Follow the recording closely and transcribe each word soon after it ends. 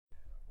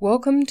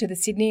Welcome to the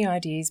Sydney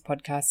Ideas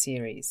podcast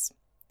series.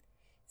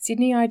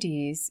 Sydney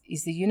Ideas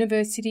is the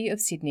University of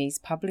Sydney's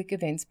public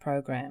events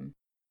program,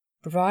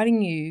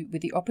 providing you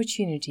with the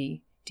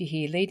opportunity to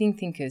hear leading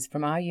thinkers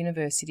from our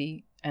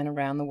university and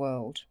around the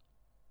world.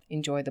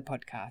 Enjoy the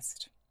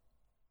podcast.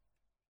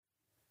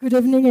 Good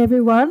evening,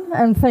 everyone,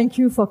 and thank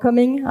you for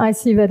coming. I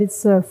see that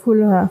it's a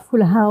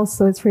full house,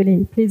 so it's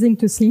really pleasing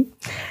to see.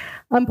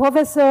 I'm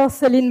Professor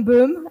Céline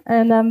Boehm,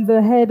 and I'm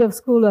the head of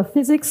School of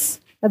Physics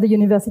at the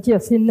University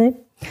of Sydney.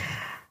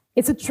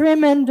 It's a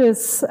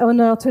tremendous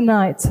honor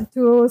tonight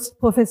to host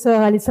Professor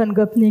Alison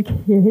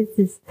Gopnik. Here it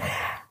is.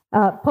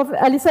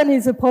 Alison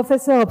is a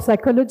professor of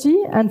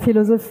psychology and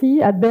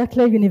philosophy at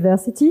Berkeley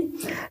University.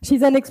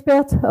 She's an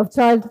expert of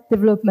child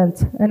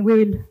development, and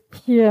we will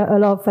hear a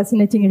lot of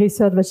fascinating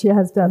research that she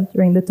has done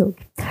during the talk.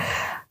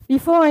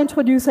 Before I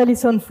introduce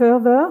Alison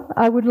further,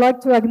 I would like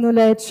to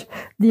acknowledge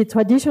the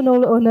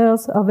traditional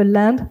owners of the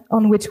land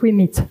on which we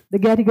meet, the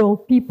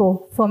Gadigal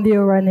people from the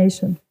Eora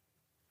Nation.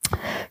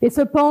 It's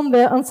upon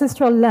their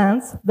ancestral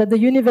lands that the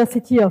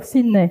University of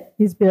Sydney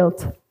is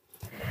built.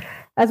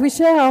 As we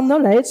share our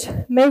knowledge,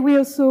 may we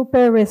also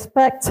pay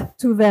respect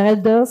to their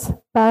elders,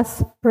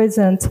 past,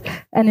 present,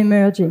 and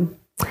emerging.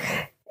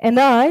 And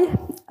I,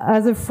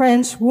 as a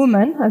French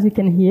woman, as you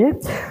can hear,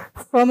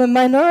 from a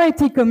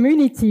minority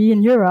community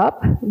in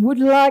Europe, would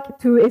like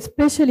to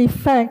especially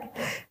thank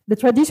the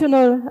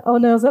traditional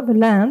owners of the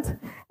land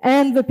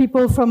and the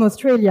people from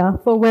Australia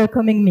for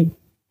welcoming me.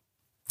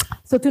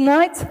 So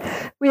tonight,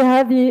 we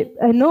have the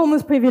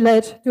enormous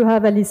privilege to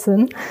have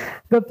Alison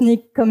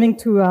Gopnik coming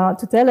to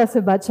tell us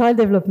about child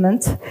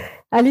development.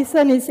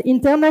 Alison is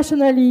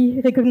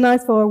internationally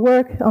recognized for her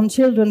work on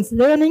children's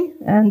learning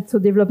and so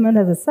development,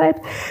 as I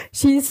said.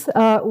 She's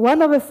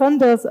one of the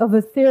founders of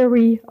the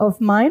theory of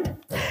mind,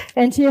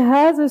 and she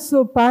has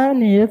also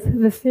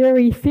pioneered the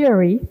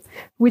theory,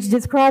 which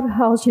describes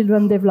how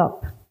children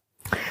develop.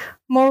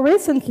 More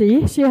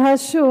recently, she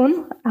has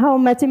shown how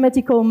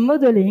mathematical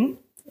modeling,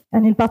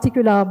 and in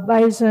particular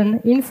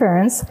Bayesian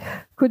inference,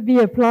 could be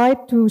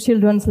applied to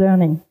children's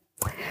learning.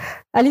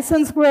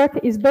 Alison's work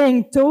is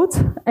being taught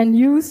and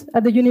used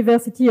at the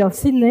University of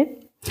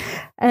Sydney.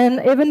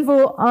 And even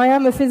though I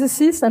am a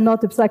physicist and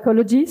not a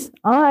psychologist,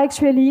 I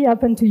actually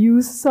happen to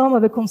use some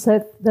of the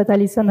concepts that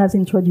Alison has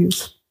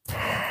introduced.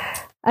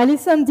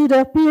 Alison did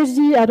her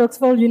PhD at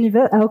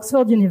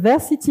Oxford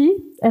University,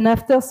 and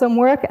after some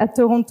work at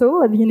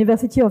Toronto, at the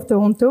University of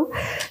Toronto,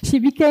 she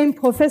became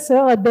professor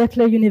at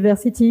Berkeley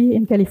University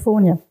in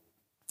California.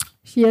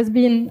 She has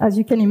been, as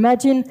you can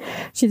imagine,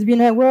 she's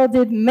been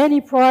awarded many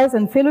prizes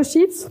and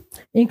fellowships,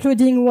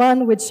 including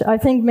one which I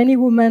think many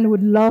women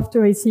would love to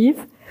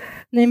receive,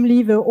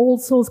 namely the All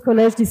Souls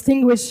College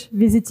Distinguished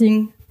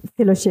Visiting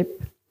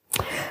Fellowship.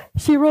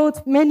 She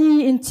wrote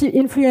many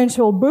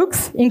influential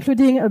books,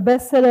 including a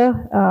bestseller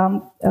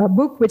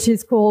book which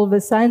is called The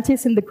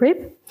Scientist in the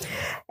Crib,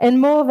 and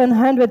more than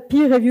 100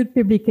 peer-reviewed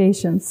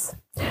publications.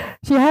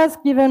 She has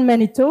given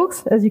many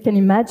talks, as you can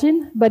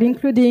imagine, but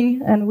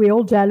including, and we're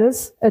all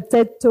jealous, a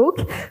TED Talk,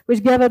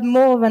 which gathered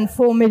more than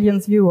 4 million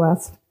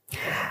viewers.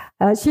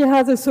 She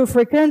has also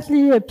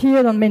frequently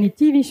appeared on many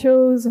TV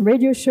shows and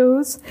radio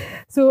shows,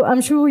 so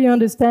I'm sure you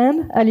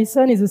understand,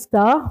 Alison is a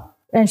star,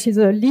 and she's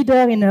a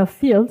leader in her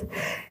field.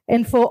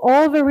 And for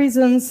all the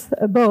reasons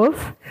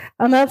above,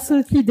 I'm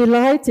absolutely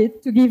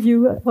delighted to give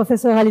you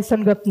Professor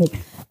Alison Gopnik.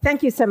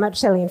 Thank you so much,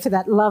 Céline, for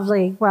that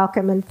lovely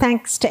welcome, and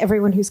thanks to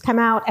everyone who's come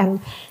out. And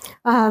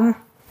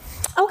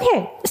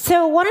okay,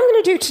 so what I'm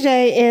going to do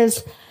today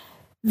is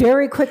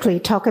very quickly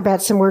talk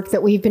about some work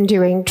that we've been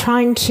doing,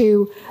 trying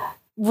to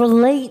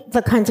relate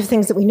the kinds of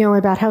things that we know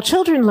about how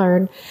children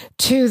learn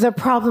to the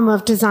problem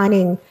of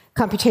designing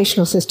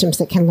computational systems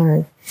that can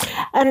learn.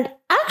 And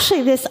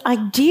actually, this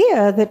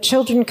idea that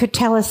children could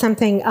tell us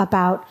something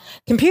about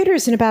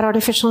computers and about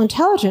artificial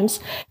intelligence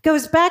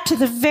goes back to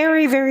the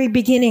very, very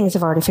beginnings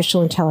of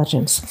artificial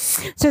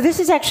intelligence. So this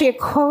is actually a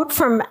quote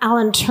from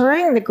Alan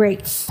Turing, the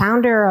great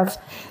founder of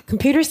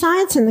computer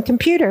science and the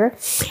computer.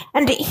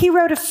 And he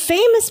wrote a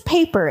famous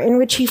paper in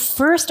which he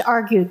first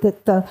argued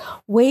that the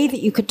way that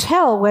you could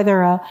tell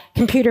whether a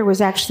computer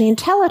was actually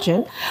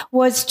intelligent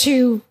was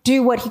to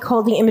do what he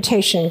called the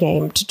imitation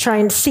game, to try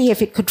and see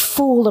if it could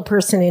fool a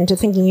person into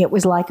thinking it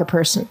was like a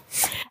person.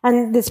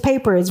 And this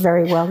paper is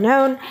very well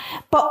known.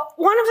 But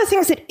one of the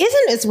things that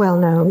isn't as well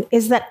known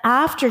is that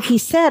after he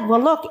said,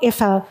 well, look,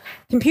 if a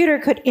computer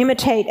could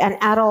imitate an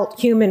adult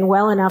human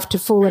well enough to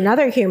fool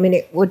another human,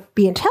 it would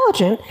be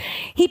intelligent,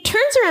 he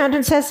turns around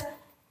and says,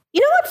 you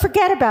know what,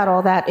 forget about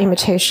all that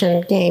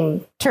imitation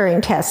game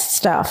Turing test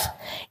stuff.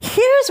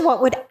 Here's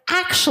what would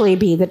actually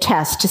be the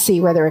test to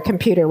see whether a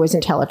computer was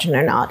intelligent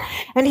or not.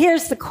 And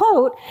here's the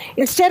quote: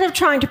 instead of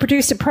trying to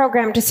produce a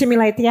program to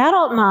simulate the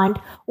adult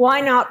mind, why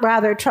not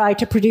rather try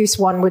to produce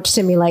one which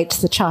simulates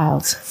the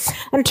child's?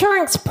 And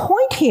Turing's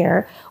point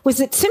here was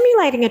that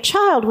simulating a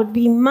child would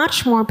be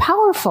much more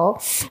powerful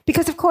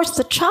because, of course,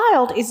 the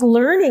child is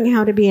learning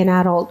how to be an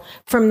adult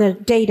from the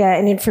data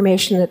and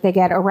information that they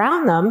get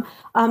around them.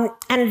 And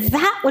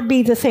that would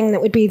be the thing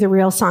that would be the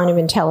real sign of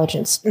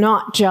intelligence. intelligence,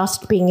 not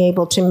just being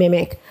able to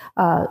mimic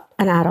an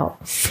adult.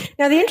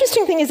 Now, the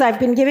interesting thing is I've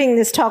been giving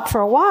this talk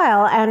for a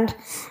while, and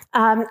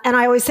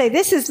I always say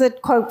this is the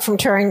quote from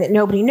Turing that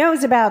nobody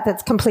knows about,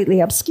 that's completely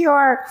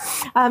obscure.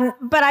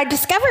 But I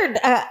discovered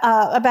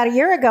about a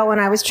year ago when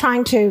I was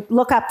trying to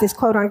look up this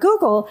quote on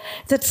Google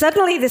that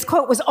suddenly this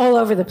quote was all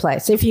over the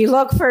place. If you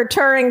look for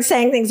Turing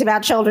saying things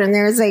about children,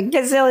 there's a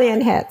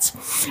gazillion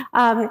hits.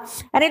 And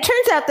it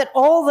turns out that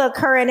all the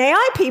current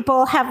AI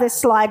people have this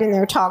slide in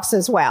their talks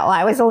as well.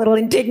 I was a little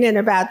indignant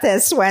about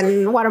this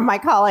when one of my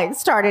colleagues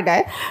started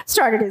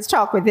his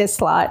talk with this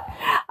slide.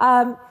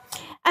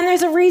 And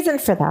there's a reason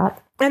for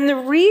that. And the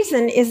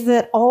reason is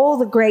that all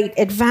the great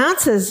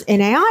advances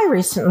in AI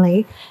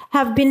recently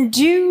have been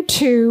due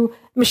to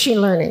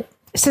machine learning.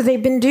 So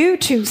they've been due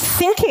to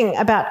thinking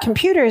about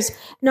computers,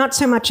 not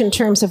so much in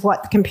terms of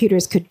what the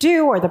computers could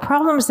do or the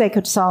problems they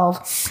could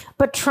solve,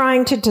 but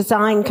trying to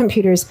design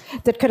computers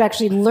that could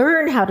actually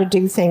learn how to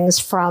do things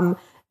from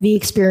the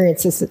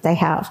experiences that they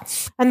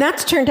have. And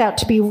that's turned out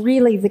to be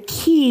really the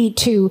key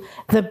to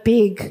the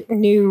big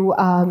new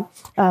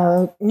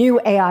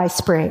AI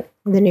spring,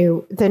 the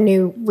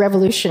new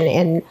revolution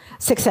in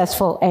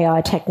successful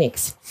AI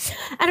techniques.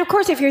 And of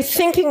course, if you're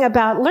thinking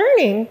about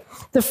learning,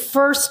 the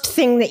first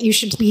thing that you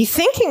should be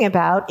thinking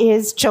about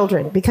is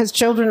children, because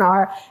children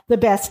are the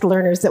best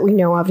learners that we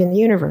know of in the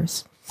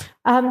universe.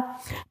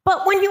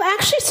 But when you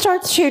actually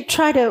start to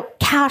try to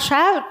cash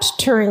out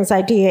Turing's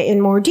idea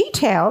in more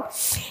detail,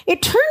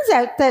 it turns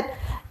out that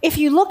if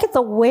you look at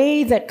the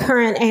way that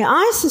current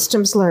AI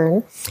systems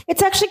learn,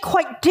 it's actually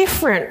quite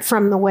different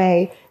from the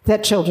way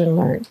that children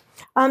learn.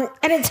 And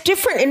it's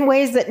different in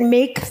ways that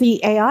make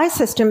the AI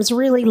systems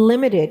really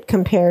limited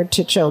compared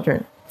to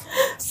children.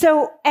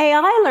 So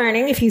AI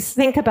learning, if you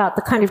think about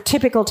the kind of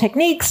typical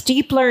techniques,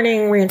 deep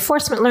learning,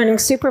 reinforcement learning,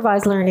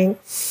 supervised learning,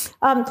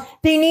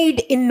 they need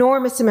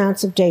enormous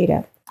amounts of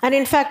data. And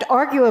in fact,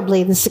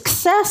 arguably, the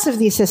success of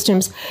these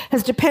systems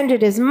has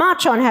depended as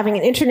much on having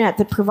an internet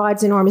that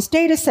provides enormous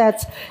data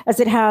sets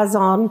as it has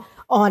on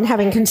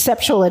having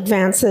conceptual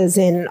advances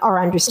in our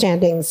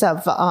understandings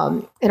of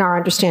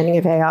understanding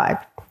of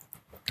AI.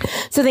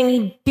 So they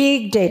need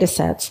big data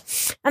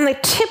sets. And the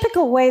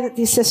typical way that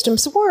these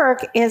systems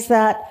work is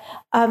that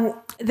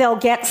they'll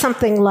get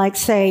something like,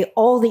 say,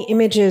 all the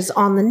images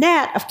on the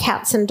net of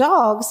cats and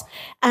dogs,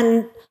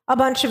 and a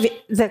bunch of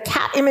the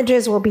cat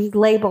images will be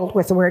labeled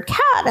with the word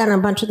cat, and a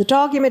bunch of the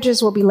dog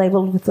images will be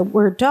labeled with the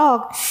word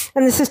dog.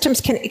 And the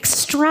systems can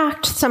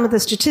extract some of the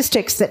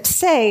statistics that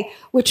say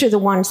which are the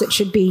ones that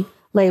should be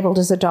labeled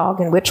as a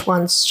dog and which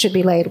ones should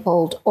be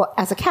labeled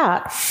as a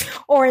cat.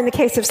 Or in the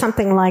case of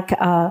something like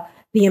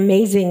the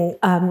amazing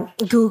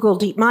Google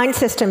DeepMind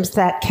systems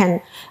that can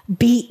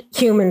beat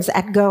humans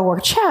at Go or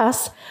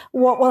chess,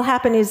 what will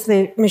happen is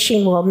the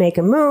machine will make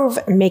a move,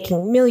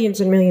 making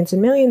millions and millions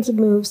and millions of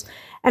moves,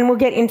 and we'll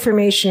get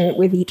information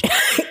with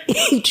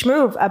each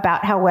move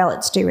about how well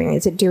it's doing.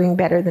 Is it doing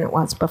better than it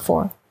was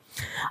before?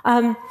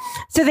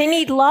 So they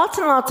need lots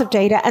and lots of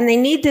data, and they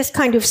need this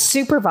kind of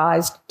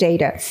supervised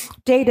data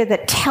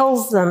that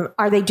tells them,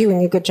 are they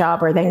doing a good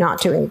job, or are they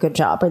not doing a good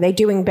job? Are they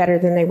doing better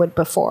than they would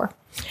before?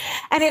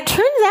 And it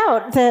turns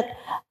out that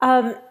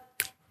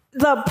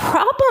the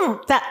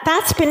problem,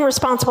 that's been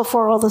responsible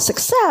for all the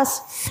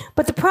success,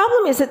 but the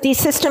problem is that these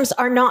systems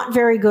are not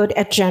very good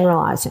at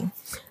generalizing.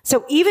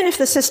 So even if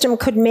the system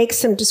could make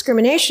some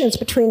discriminations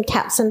between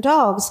cats and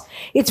dogs,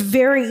 it's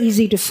very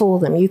easy to fool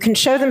them. You can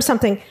show them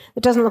something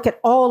that doesn't look at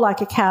all like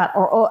a cat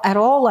or at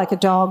all like a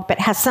dog, but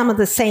has some of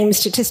the same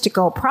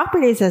statistical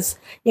properties as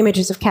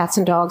images of cats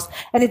and dogs,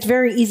 and it's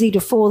very easy to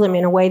fool them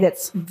in a way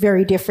that's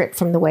very different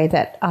from the way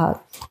that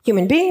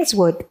human beings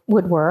would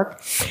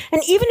work.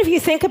 And even if you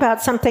think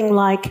about something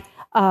like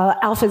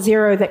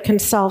AlphaZero that can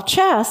solve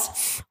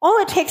chess, all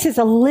it takes is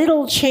a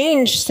little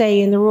change, say,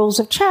 in the rules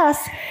of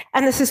chess,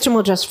 and the system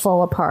will just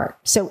fall apart.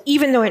 So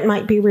even though it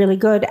might be really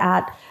good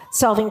at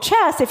solving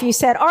chess, if you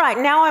said, all right,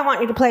 now I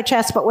want you to play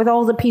chess, but with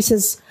all the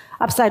pieces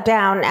upside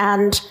down,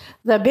 and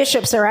the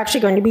bishops are actually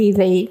going to be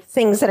the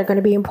things that are going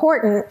to be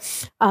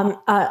important,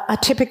 a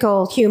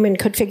typical human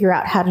could figure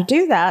out how to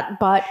do that,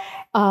 but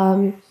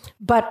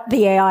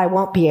the AI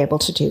won't be able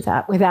to do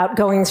that without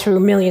going through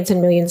millions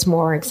and millions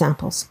more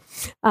examples.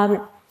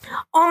 On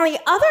the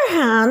other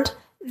hand,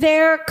 they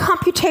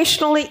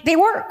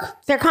work.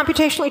 They're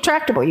computationally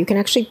tractable. You can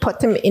actually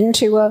put them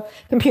into a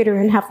computer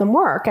and have them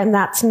work, and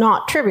that's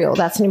not trivial.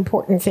 That's an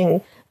important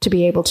thing to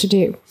be able to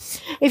do.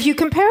 If you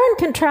compare and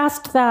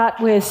contrast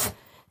that with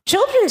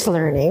children's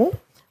learning,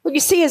 what you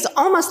see is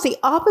almost the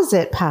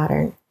opposite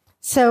pattern.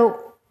 So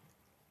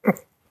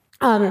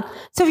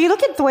if you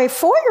look at the way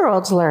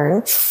 4-year-olds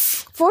learn,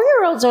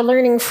 4-year-olds are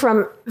learning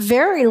from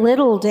very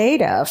little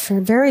data,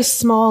 from very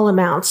small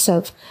amounts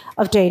of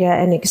data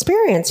and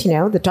experience,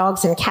 the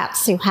dogs and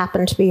cats who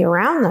happen to be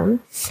around them.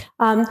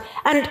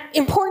 And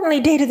importantly,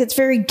 data that's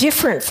very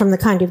different from the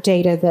kind of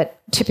data that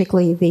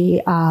typically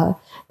the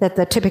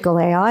typical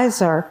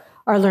AIs are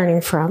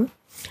learning from.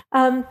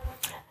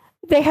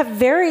 They have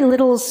very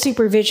little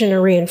supervision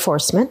or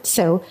reinforcement.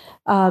 So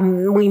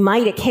We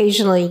might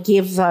occasionally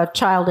give the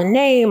child a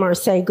name or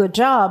say good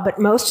job, but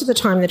most of the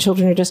time the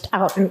children are just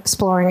out and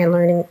exploring and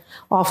learning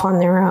off on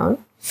their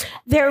own.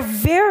 They're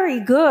very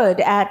good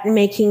at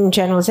making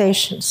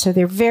generalizations. So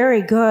they're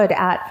very good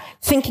at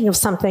thinking of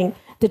something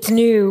that's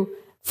new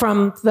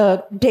from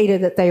the data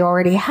that they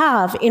already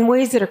have in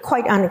ways that are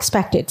quite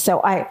unexpected.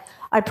 So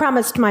I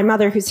promised my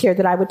mother, who's here,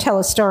 that I would tell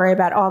a story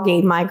about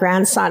Augie, my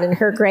grandson, and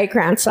her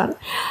great-grandson.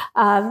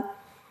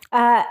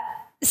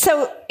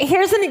 So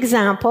here's an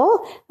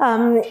example.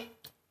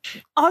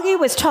 Augie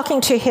was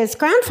talking to his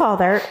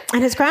grandfather,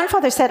 and his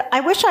grandfather said,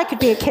 "I wish I could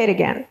be a kid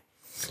again."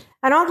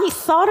 And Augie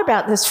thought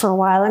about this for a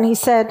while, and he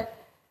said,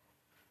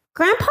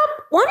 "Grandpa,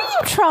 why don't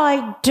you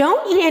try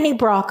don't eat any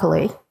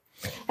broccoli,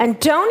 and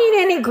don't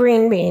eat any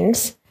green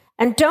beans,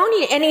 and don't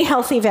eat any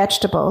healthy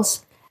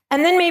vegetables,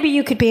 and then maybe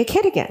you could be a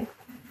kid again."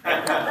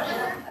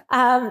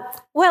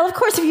 Well, of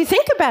course, if you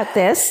think about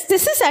this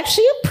is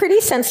actually a pretty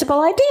sensible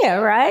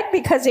idea, right?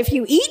 Because if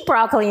you eat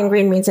broccoli and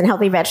green beans and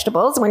healthy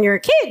vegetables, when you're a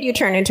kid, you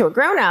turn into a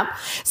grown-up.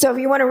 So if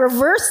you want to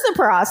reverse the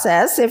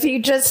process, if you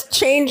just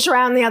change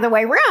around the other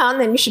way around,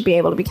 then you should be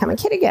able to become a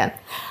kid again.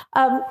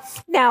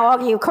 Now,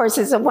 Augie, of course,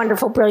 is a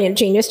wonderful, brilliant,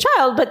 genius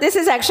child, but this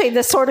is actually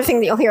the sort of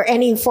thing that you'll hear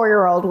any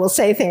 4-year-old will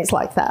say things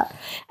like that.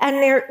 And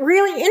they're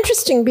really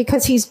interesting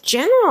because he's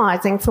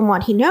generalizing from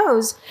what he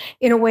knows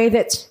in a way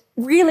that's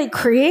really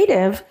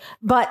creative,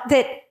 but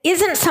that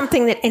isn't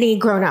something that any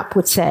grown-up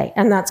would say.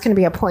 And that's going to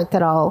be a point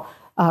that I'll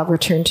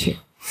return to.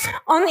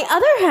 On the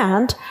other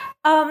hand,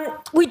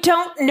 we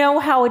don't know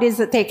how it is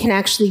that they can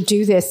actually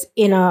do this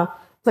in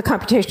the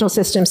computational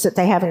systems that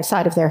they have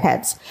inside of their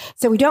heads.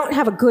 So we don't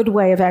have a good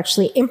way of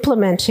actually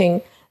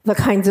implementing the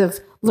kinds of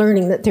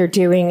learning that they're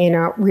doing in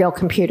a real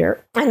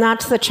computer. And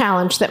that's the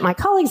challenge that my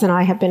colleagues and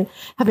I have been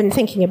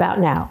thinking about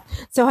now.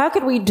 So how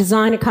could we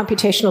design a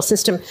computational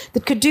system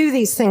that could do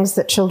these things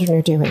that children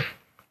are doing?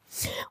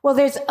 Well,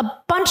 there's a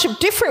bunch of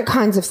different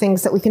kinds of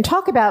things that we can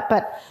talk about,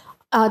 but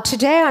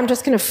today I'm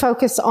just going to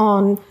focus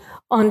on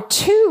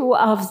 2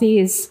 of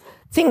these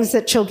things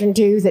that children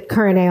do that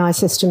current AI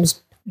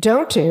systems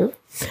don't do.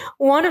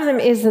 One of them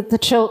is that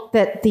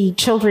the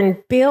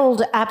children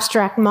build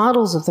abstract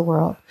models of the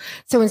world.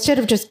 So instead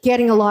of just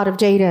getting a lot of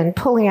data and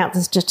pulling out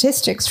the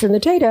statistics from the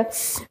data,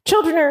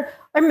 children are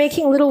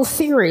making little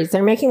theories.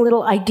 They're making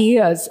little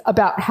ideas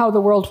about how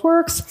the world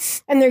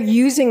works, and they're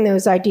using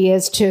those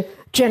ideas to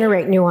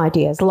generate new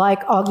ideas,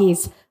 like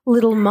Augie's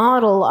little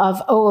model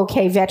of,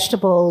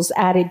 vegetables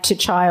added to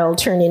child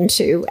turn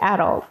into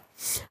adult.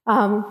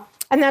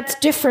 And that's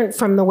different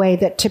from the way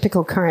that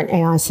typical current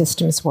AI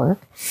systems work.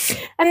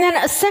 And then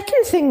a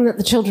second thing that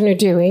the children are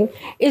doing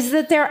is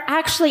that they're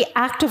actually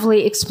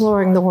actively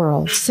exploring the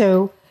world.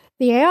 So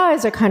the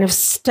AIs are kind of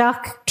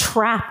stuck,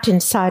 trapped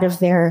inside of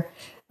their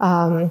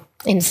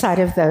inside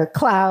of the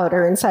cloud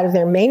or inside of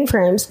their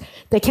mainframes.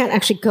 They can't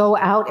actually go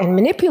out and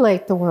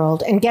manipulate the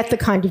world and get the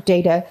kind of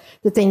data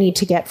that they need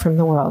to get from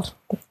the world.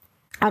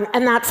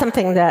 And that's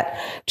something that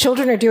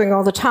children are doing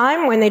all the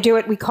time. When they do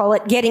it, we call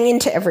it getting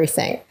into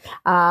everything,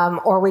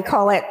 or we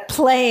call it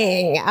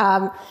playing.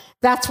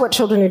 That's what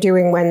children are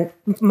doing when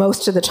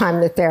most of the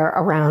time that they're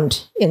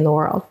around in the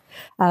world.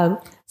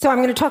 So I'm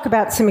going to talk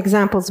about some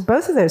examples of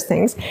both of those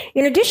things.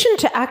 In addition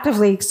to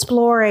actively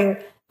exploring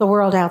the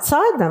world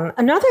outside them,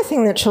 another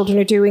thing that children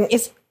are doing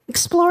is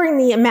exploring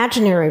the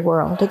imaginary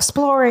world,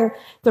 exploring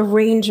the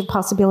range of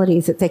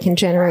possibilities that they can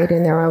generate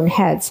in their own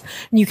heads.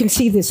 And you can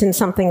see this in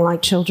something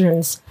like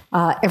children's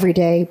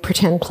everyday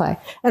pretend play.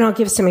 And I'll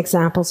give some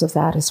examples of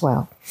that as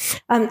well.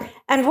 And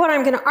what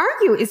I'm going to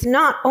argue is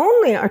not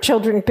only are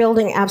children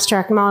building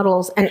abstract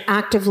models and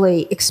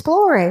actively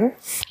exploring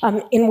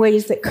in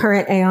ways that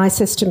current AI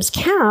systems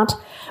can't,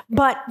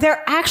 but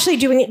they're actually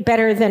doing it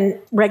better than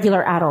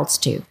regular adults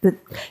do.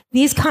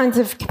 These kinds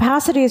of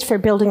capacities for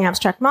building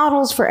abstract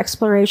models, for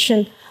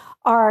exploration,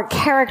 are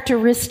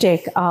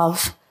characteristic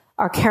of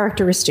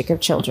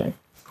children.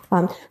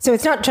 So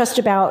it's not just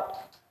about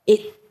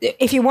it.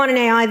 If you want an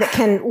AI that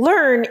can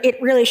learn, it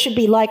really should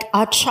be like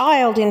a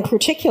child in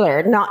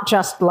particular, not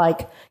just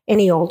like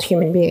any old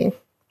human being.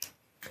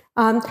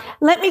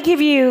 Let me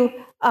give you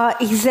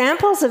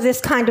examples of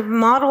this kind of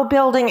model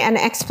building and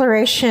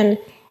exploration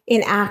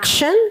in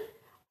action.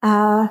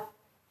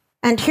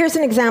 And here's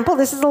an example.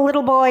 This is a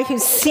little boy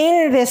who's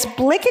seen this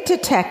Blicket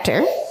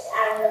detector.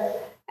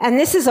 And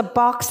this is a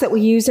box that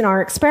we use in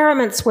our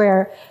experiments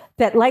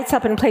that lights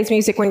up and plays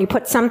music when you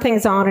put some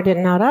things on it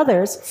and not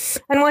others.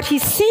 And what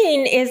he's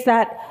seen is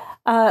that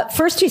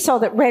first he saw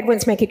that red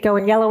ones make it go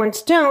and yellow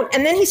ones don't.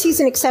 And then he sees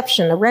an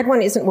exception. The red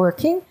one isn't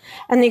working.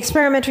 And the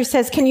experimenter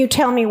says, "Can you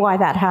tell me why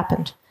that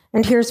happened?"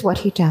 And here's what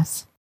he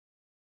does.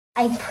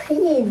 I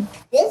printed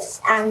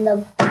this on the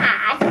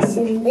box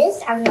and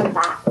this on the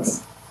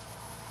box.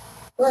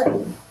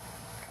 Look.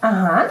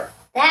 Uh-huh.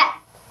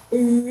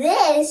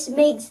 This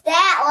makes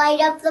that light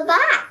up the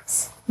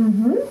box.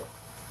 Mm-hmm.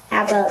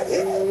 How about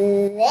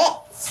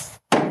this?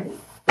 That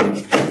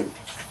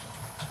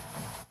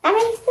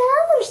makes the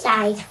other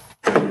side.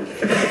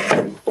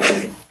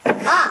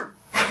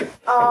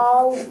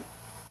 Oh.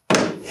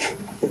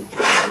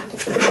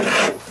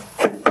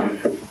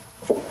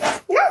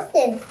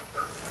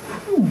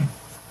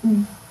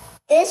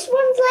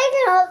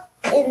 up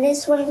and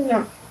this one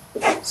not.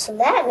 So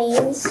that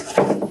means it's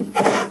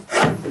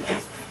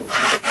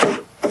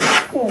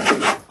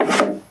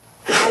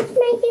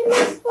making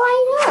this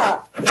light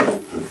up.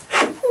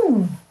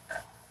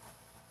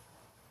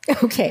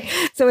 Okay,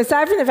 so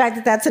aside from the fact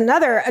that that's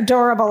another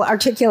adorable,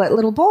 articulate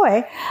little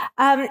boy,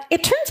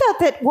 it turns out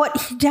that what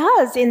he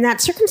does in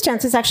that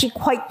circumstance is actually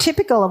quite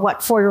typical of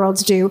what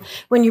 4-year-olds do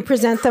when you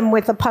present them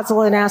with a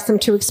puzzle and ask them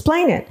to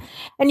explain it.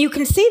 And you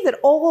can see that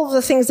all of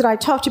the things that I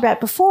talked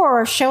about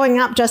before are showing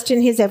up just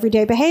in his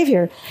everyday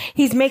behavior.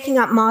 He's making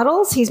up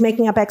models, he's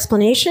making up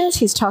explanations,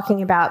 he's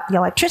talking about the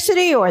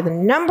electricity or the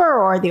number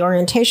or the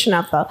orientation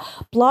of the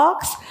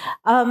blocks.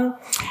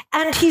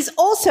 And he's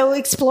also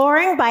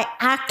exploring by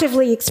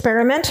actively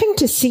experimenting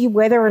to see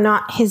whether or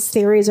not his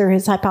theories or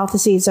his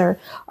hypotheses are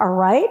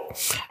right.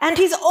 And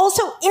he's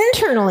also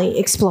internally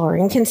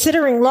exploring,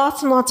 considering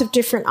lots and lots of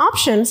different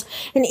options.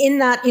 And in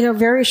that,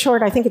 very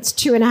short, I think it's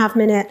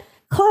 2.5-minute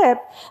clip,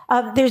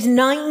 there's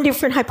 9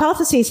 different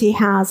hypotheses he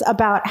has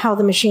about how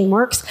the machine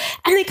works.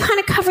 And they kind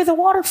of cover the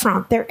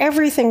waterfront. They're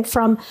everything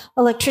from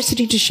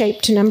electricity to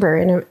shape to number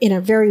in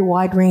a very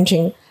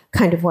wide-ranging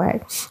kind of way,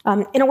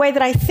 in a way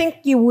that I think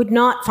you would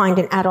not find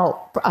an adult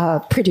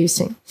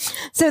producing.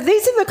 So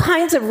these are the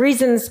kinds of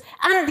reasons.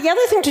 And the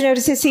other thing to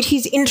notice is that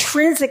he's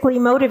intrinsically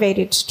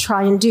motivated to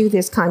try and do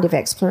this kind of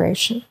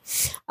exploration.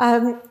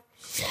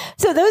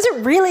 So those are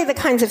really the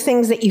kinds of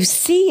things that you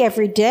see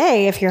every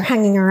day if you're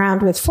hanging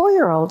around with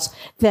 4-year-olds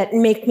that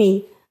make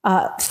me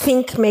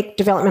make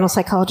developmental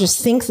psychologists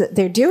think that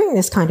they're doing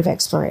this kind of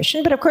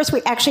exploration. But of course,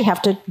 we actually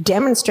have to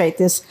demonstrate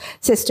this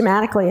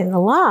systematically in the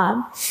lab.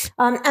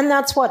 And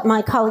that's what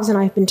my colleagues and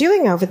I have been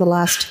doing over the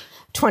last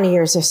 20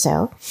 years or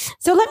so.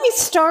 So let me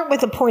start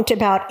with a point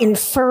about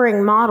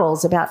inferring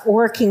models, about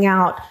working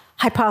out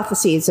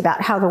hypotheses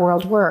about how the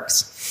world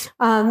works.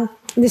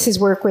 This is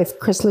work with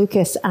Chris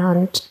Lucas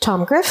and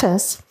Tom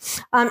Griffiths.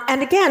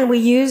 And again, we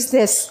use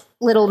this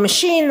little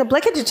machine, the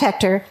Blicket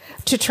detector,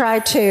 to try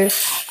to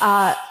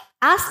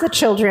ask the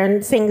children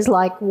things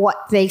like what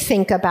they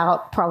think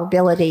about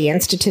probability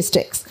and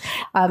statistics.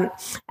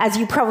 As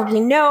you probably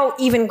know,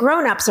 even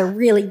grown-ups are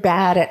really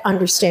bad at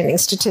understanding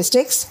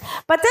statistics,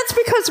 but that's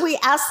because we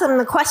ask them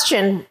the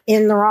question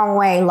in the wrong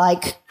way,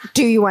 like,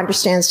 do you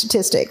understand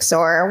statistics?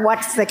 Or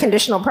what's the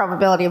conditional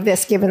probability of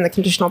this given the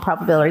conditional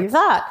probability of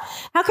that?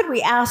 How could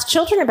we ask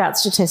children about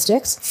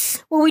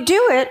statistics? Well, we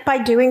do it by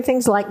doing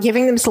things like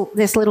giving them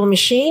this little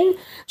machine,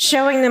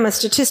 showing them a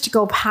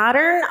statistical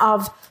pattern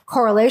of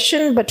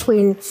correlation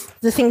between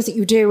the things that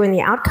you do and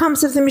the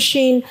outcomes of the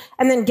machine,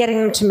 and then getting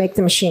them to make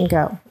the machine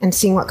go and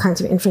seeing what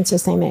kinds of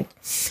inferences they make.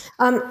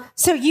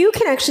 So you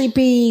can actually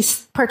be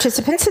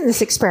participants in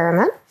this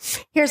experiment.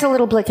 Here's a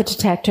little Blicket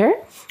detector.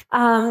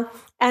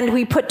 And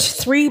we put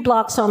 3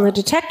 blocks on the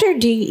detector,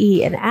 D,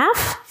 E, and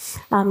F.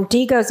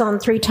 D goes on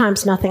 3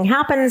 times, nothing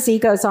happens. E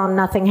goes on,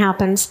 nothing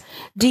happens.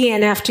 D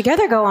and F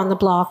together go on the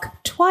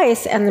block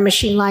twice, and the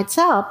machine lights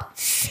up.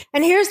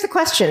 And here's the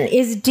question.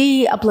 Is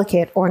D a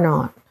Blicket or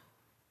not?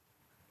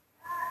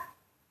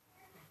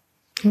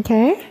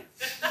 Okay.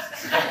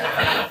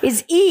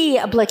 Is E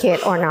a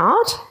Blicket or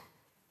not?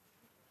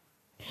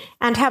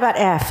 And how about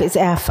F? Is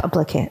F a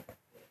Blicket?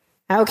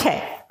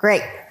 Okay,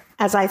 great.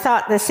 As I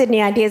thought, the Sydney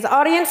Ideas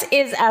audience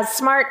is as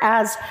smart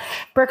as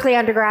Berkeley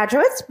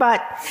undergraduates, but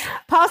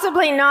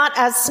possibly not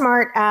as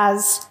smart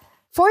as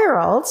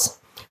 4-year-olds.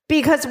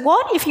 Because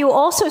what if you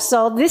also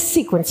saw this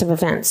sequence of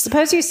events?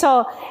 Suppose you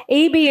saw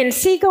A, B, and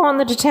C go on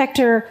the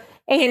detector,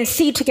 A and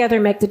C together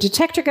make the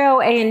detector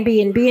go, A and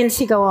B and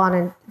C go on,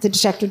 and the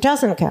detector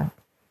doesn't go.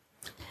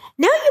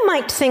 Now you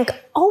might think,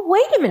 oh,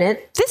 wait a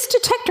minute, this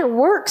detector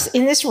works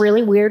in this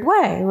really weird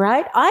way,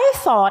 right? I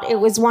thought it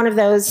was one of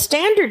those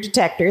standard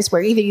detectors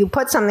where either you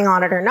put something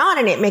on it or not,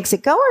 and it makes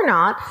it go or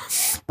not.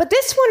 But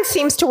this one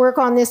seems to work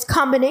on this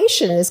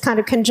combination, this kind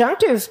of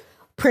conjunctive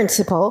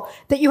principle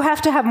that you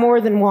have to have more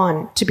than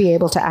one to be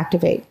able to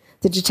activate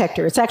the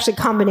detector. It's actually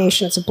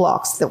combinations of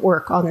blocks that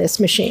work on this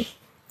machine.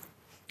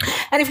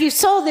 And if you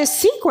saw this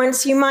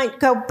sequence, you might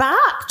go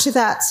back to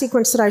that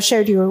sequence that I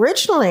showed you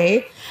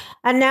originally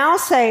and now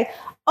say,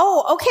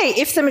 oh, okay,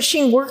 if the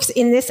machine works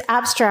in this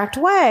abstract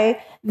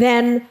way,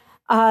 then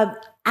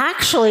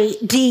actually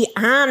D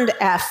and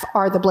F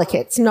are the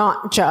Blickets,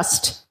 not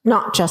just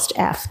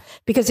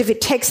F. Because if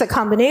it takes a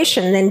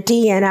combination, then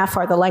D and F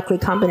are the likely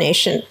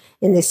combination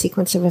in this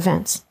sequence of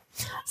events.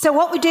 So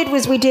what we did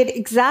was we did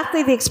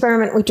exactly the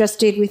experiment we just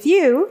did with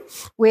you,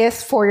 with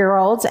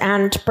 4-year-olds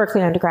and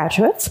Berkeley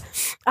undergraduates.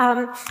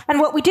 And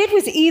what we did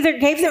was either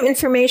gave them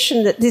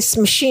information that this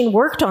machine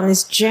worked on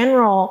this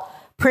general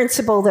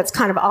principle that's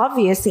kind of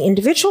obvious, the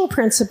individual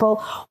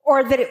principle,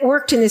 or that it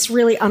worked in this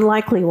really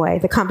unlikely way,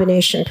 the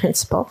combination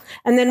principle.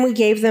 And then we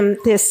gave them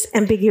this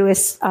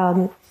ambiguous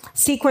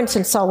sequence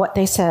and saw what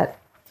they said.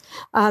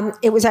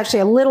 It was actually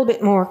a little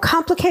bit more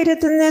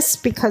complicated than this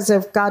because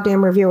of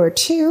goddamn reviewer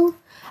 2.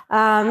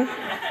 But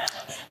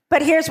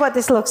here's what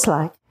this looks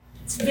like.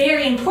 It's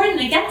very important,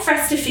 again, for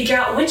us to figure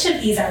out which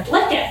of these are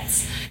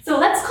Blickets. So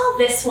let's call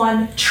this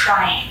one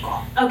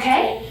triangle,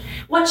 okay?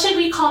 What should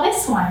we call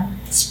this one?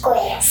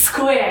 Square.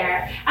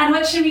 Square. And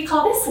what should we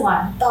call this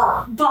one?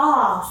 Ball.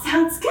 Ball.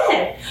 Sounds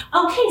good.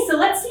 Okay, so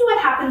let's see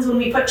what happens when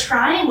we put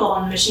triangle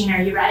on the machine.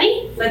 Are you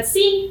ready? Let's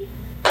see.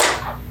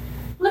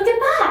 Look at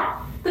that.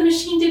 The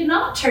machine did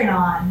not turn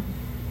on.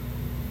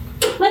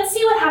 Let's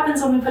see what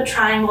happens when we put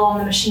triangle on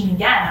the machine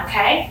again,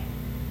 okay?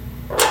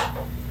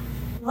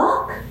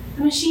 Look,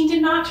 the machine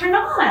did not turn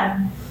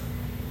on.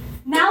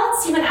 Now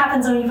let's see what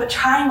happens when we put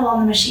triangle on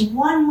the machine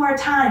one more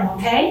time,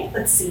 okay?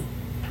 Let's see.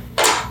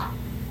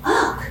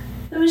 Look,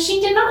 the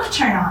machine did not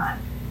turn on.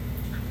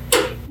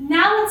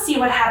 Now let's see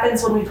what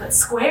happens when we put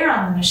square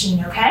on the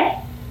machine, okay?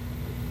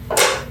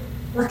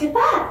 Look at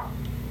that.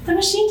 The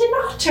machine did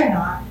not turn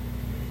on.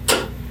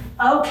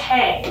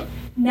 Okay,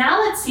 now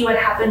let's see what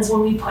happens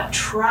when we put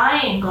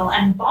triangle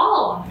and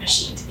ball on the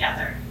machine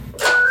together.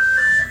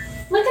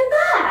 Look at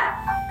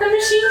that. The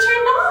machine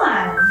turned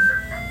on.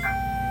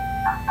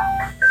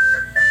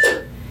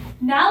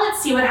 Now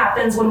let's see what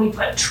happens when we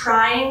put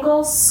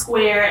triangle,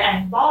 square,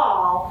 and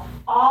ball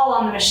all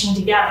on the machine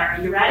together.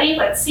 Are you ready?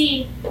 Let's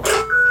see.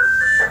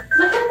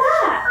 Look at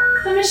that.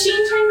 The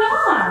machine turned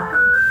on.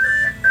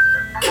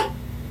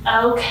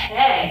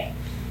 Okay.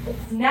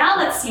 Now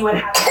let's see what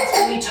happens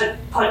when we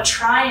put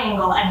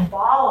triangle and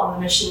ball on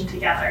the machine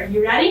together.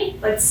 You ready?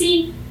 Let's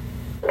see.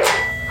 Look,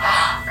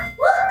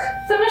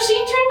 the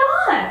machine turned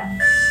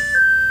on.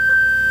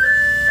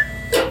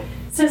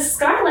 So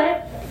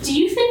Scarlett, do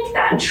you think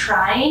that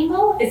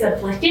triangle is a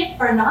blicket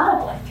or not a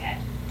blicket?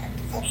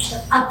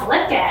 A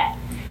blicket.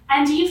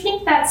 And do you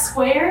think that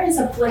square is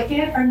a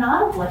blicket or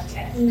not a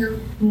blicket? No.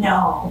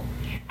 No.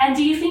 And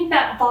do you think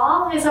that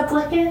ball is a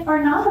blicket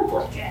or not a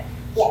blicket?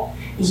 Yep.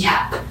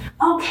 Yep.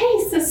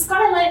 Okay, so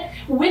Scarlett,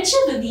 which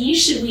of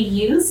these should we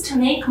use to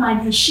make my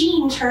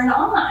machine turn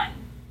on?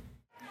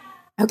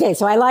 Okay,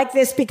 so I like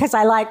this because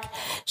I like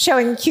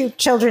showing cute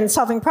children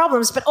solving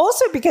problems, but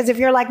also because if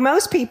you're like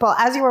most people,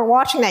 as you were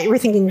watching that, you were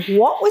thinking,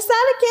 what was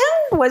that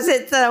again? Was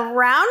it the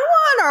round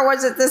one or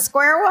was it the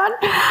square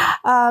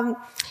one?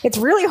 It's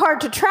really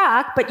hard to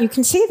track, but you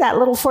can see that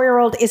little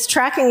 4-year-old is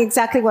tracking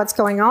exactly what's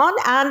going on.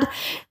 And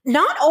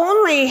not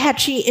only had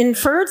she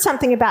inferred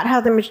something about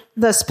how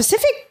the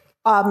specific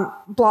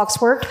blocks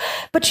worked,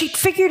 but she'd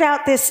figured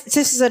out this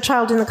is a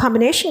child in the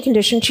combination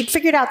condition, she'd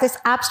figured out this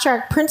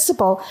abstract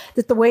principle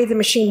that the way the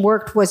machine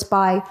worked was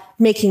by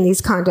making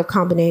these kind of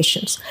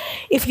combinations.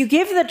 If you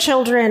give the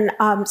children,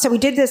 so we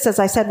did this, as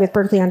I said, with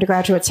Berkeley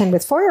undergraduates and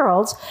with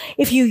 4-year-olds,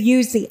 if you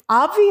use the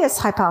obvious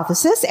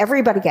hypothesis,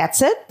 everybody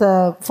gets it,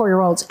 the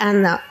 4-year-olds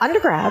and the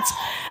undergrads,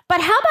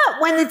 but how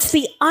about when it's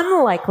the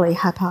unlikely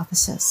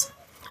hypothesis?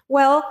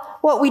 Well,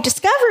 what we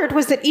discovered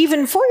was that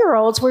even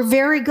 4-year-olds were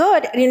very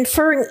good at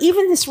inferring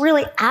even this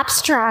really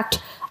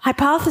abstract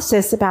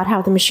hypothesis about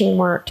how the machine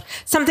worked,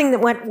 something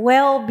that went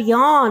well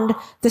beyond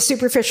the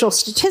superficial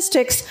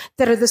statistics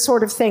that are the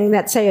sort of thing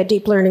that, say, a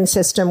deep learning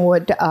system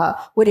would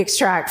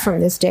extract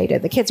from this data.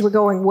 The kids were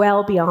going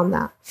well beyond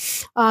that,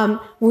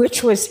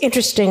 which was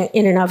interesting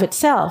in and of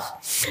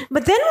itself.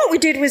 But then what we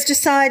did was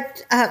decide,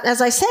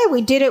 as I say,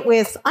 we did it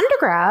with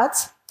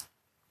undergrads,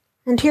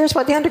 and here's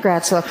what the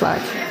undergrads look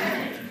like.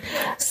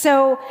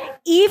 So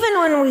even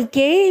when we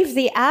gave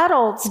the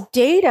adults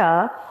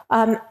data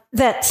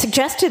that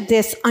suggested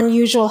this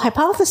unusual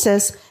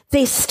hypothesis,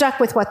 they stuck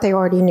with what they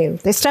already knew.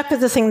 They stuck with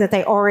the thing that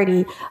they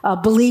already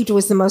believed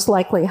was the most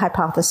likely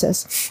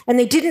hypothesis. And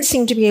they didn't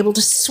seem to be able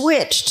to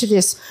switch to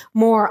this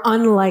more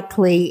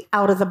unlikely,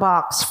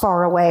 out-of-the-box,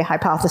 far-away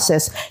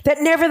hypothesis that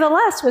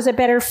nevertheless was a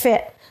better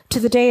fit to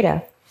the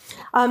data.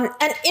 And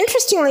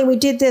interestingly, we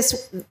did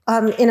this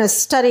in a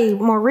study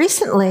more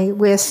recently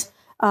with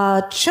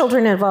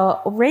children of a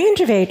range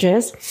of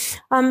ages.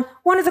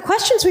 One of the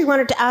questions we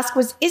wanted to ask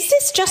was, is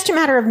this just a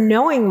matter of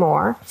knowing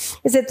more?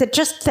 Is it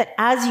that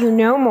as you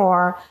know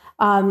more,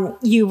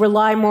 you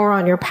rely more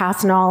on your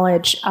past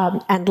knowledge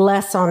and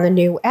less on the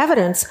new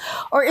evidence?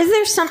 Or is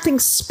there something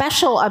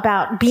special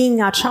about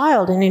being a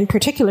child, and in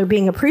particular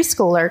being a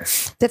preschooler,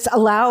 that's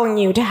allowing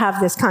you to have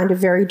this kind of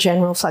very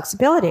general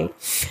flexibility?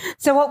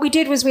 So what we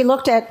did was we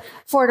looked at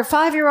 4 to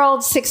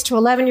 5-year-olds, 6 to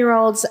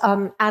 11-year-olds,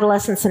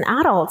 adolescents and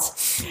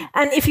adults.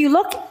 And if you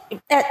look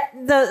at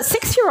the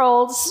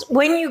 6-year-olds,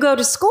 when you go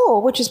to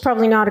school, which is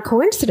probably not a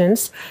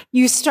coincidence,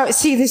 you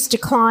see this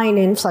decline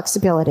in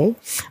flexibility,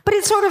 but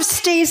it sort of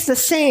stays the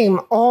same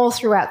all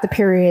throughout the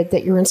period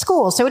that you're in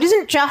school. So it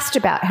isn't just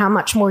about how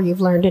much more you've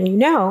learned and you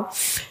know.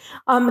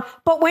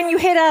 But when you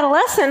hit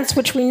adolescence,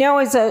 which we know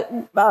is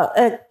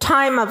a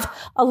time of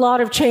a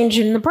lot of change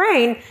in the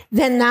brain,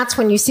 then that's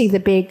when you see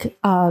the big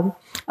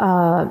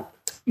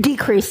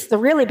decrease, the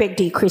really big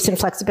decrease in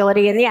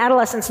flexibility. And the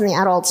adolescents and the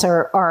adults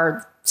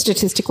are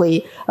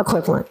statistically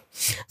equivalent.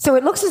 So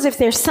it looks as if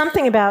there's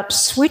something about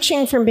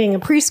switching from being a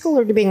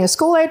preschooler to being a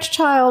school-age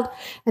child,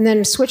 and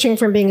then switching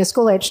from being a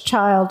school-age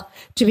child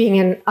to being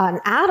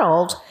an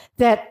adult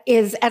that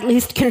is at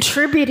least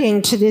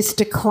contributing to this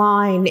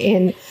decline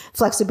in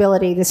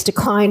flexibility, this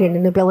decline in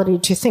an ability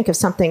to think of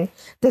something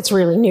that's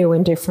really new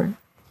and different.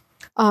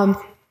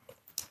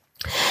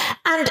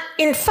 And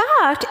in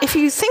fact, if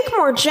you think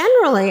more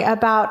generally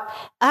about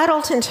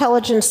adult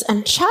intelligence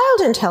and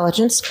child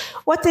intelligence,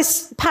 what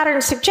this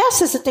pattern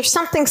suggests is that there's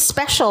something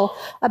special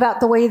about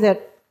the way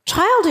that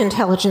child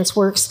intelligence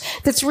works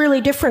that's really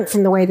different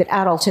from the way that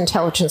adult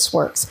intelligence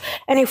works.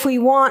 And if we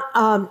want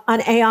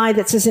an AI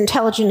that's as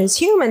intelligent as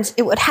humans,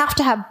 it would have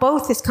to have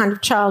both this kind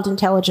of child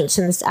intelligence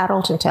and this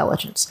adult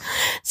intelligence.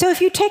 So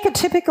if you take a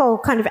typical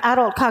kind of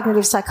adult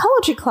cognitive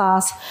psychology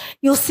class,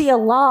 you'll see a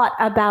lot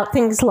about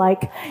things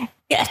like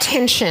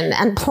attention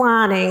and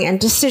planning and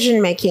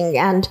decision making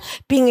and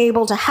being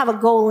able to have a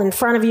goal in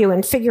front of you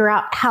and figure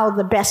out how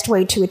the best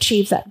way to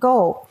achieve that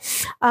goal.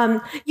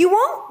 You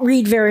won't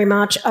read very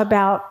much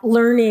about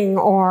learning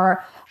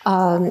or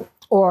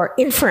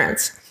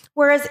inference.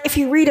 Whereas if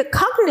you read a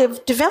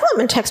cognitive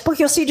development textbook,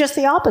 you'll see just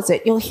the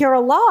opposite. You'll hear a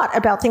lot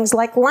about things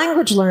like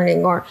language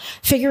learning or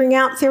figuring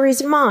out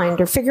theories of mind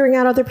or figuring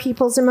out other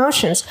people's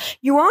emotions.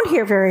 You won't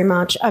hear very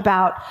much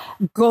about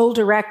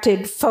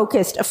goal-directed,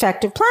 focused,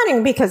 effective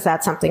planning because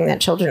that's something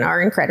that children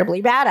are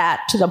incredibly bad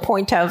at, to the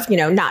point of,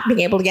 not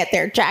being able to get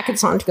their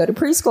jackets on to go to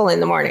preschool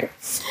in the morning.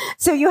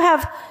 So you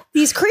have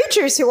these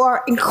creatures who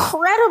are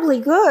incredibly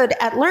good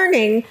at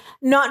learning,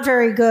 not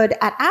very good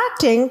at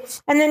acting.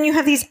 And then you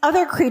have these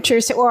other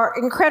creatures who are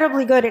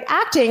incredibly good at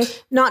acting,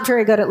 not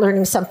very good at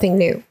learning something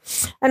new.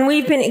 And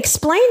we've been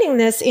explaining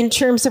this in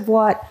terms of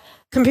what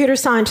computer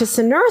scientists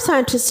and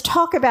neuroscientists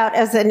talk about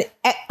as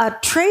a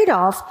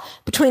trade-off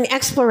between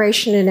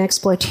exploration and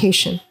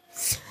exploitation.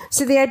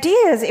 So the idea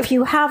is, if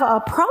you have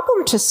a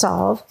problem to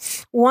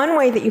solve, one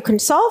way that you can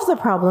solve the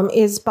problem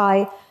is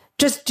by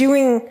just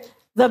doing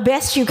the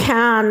best you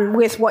can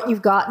with what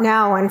you've got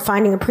now and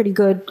finding a pretty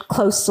good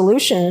close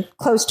solution,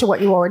 close to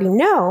what you already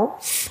know.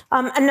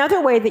 Another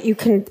way that you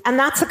can, and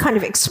that's a kind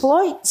of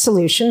exploit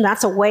solution,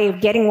 that's a way of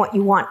getting what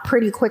you want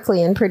pretty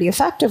quickly and pretty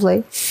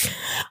effectively.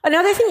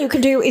 Another thing you can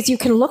do is you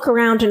can look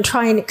around and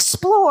try and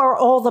explore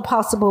all the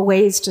possible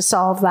ways to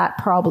solve that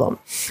problem.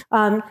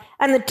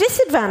 And the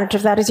disadvantage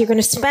of that is you're going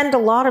to spend a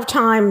lot of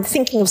time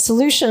thinking of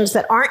solutions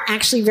that aren't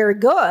actually very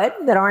good,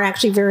 that aren't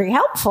actually very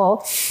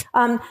helpful,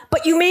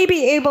 but you may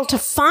be able to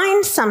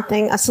find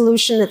a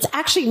solution that's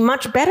actually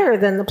much better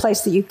than the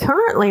place that you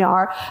currently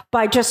are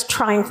by just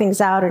trying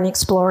things out and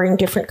exploring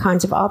different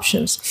kinds of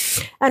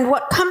options. And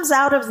what comes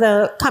out of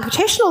the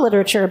computational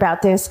literature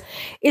about this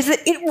is that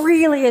it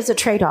really is a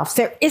trade-off.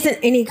 There isn't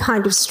any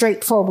kind of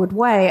straightforward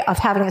way of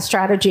having a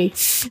strategy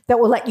that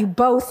will let you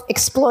both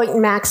exploit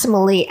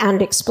maximally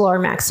and explore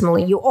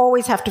maximally. You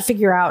always have to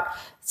figure out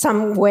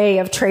some way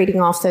of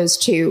trading off those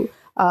two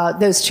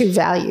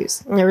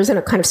values. And there isn't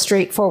a kind of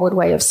straightforward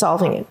way of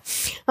solving it.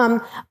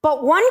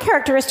 But one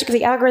characteristic of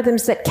the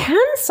algorithms that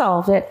can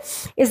solve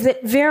it is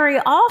that very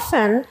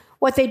often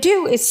what they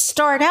do is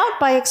start out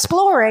by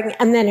exploring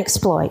and then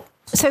exploit.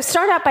 So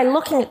start out by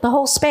looking at the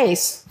whole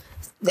space,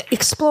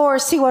 explore,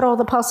 see what all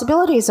the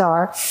possibilities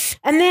are,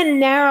 and then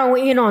narrow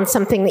in on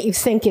something that you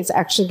think is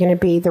actually going to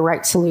be the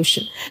right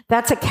solution.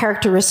 That's a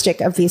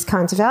characteristic of these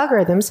kinds of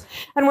algorithms.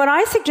 And what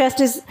I suggest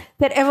is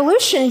that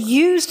evolution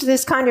used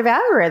this kind of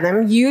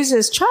algorithm,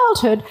 uses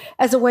childhood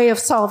as a way of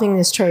solving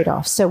this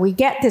trade-off. So we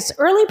get this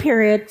early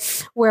period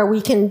where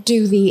we can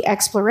do the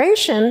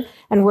exploration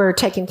and we're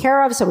taken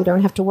care of, so we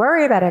don't have to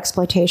worry about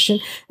exploitation.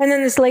 And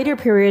then this later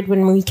period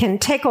when we can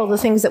take all the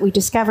things that we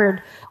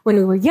discovered when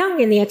we were young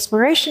in the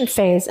exploration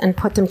phase and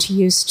put them to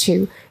use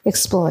to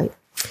exploit.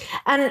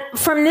 And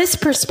from this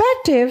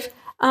perspective,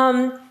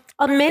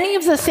 many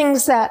of the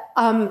things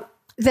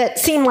that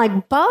seem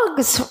like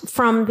bugs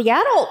from the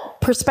adult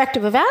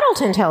perspective of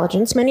adult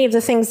intelligence, many of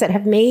the things that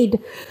have made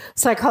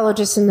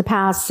psychologists in the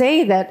past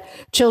say that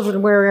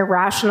children were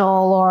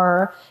irrational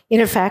or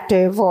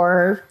ineffective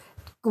or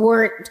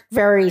weren't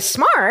very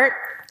smart,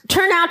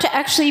 turn out to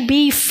actually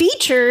be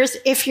features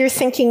if you're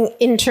thinking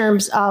in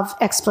terms of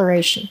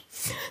exploration.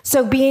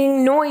 So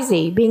being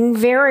noisy, being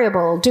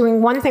variable,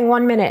 doing one thing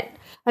 1 minute,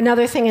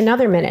 another thing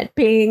another minute,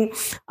 being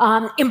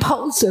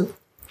impulsive,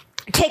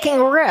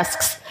 taking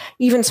risks,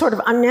 even sort of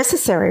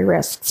unnecessary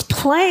risks,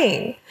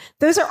 playing.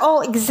 Those are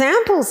all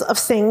examples of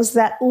things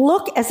that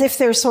look as if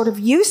they're sort of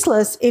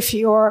useless if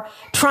you're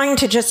trying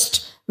to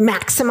just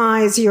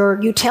maximize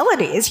your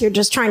utilities. You're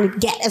just trying to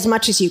get as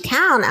much as you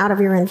can out of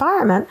your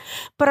environment,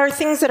 but are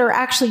things that are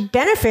actually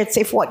benefits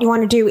if what you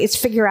want to do is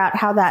figure out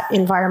how that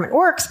environment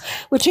works,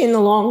 which in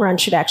the long run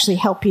should actually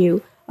help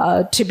you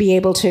to be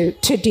able to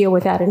deal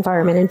with that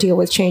environment and deal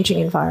with changing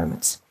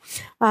environments.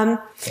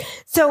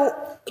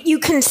 So you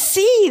can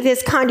see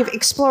this kind of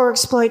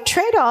explore-exploit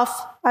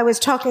trade-off. I was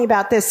talking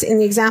about this in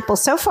the example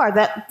so far,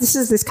 that this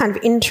is this kind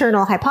of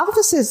internal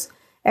hypothesis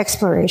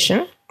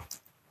exploration.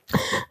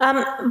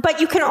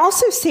 But you can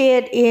also see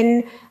it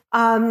in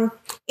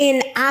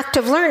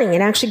active learning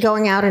and actually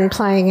going out and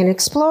playing and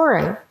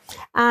exploring.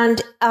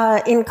 And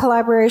in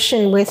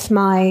collaboration with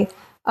my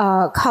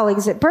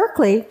colleagues at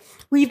Berkeley,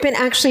 we've been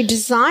actually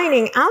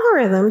designing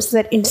algorithms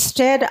that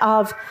instead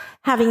of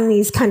having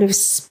these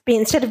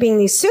instead of being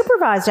these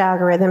supervised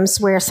algorithms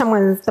where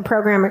the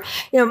programmer,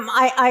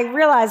 I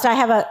realized I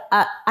have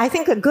I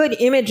think a good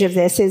image of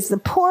this is the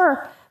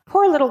poor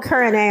poor little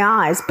current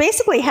AIs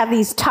basically have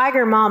these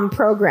tiger mom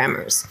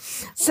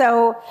programmers.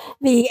 So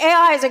the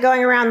AIs are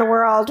going around the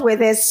world with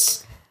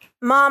this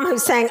mom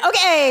who's saying,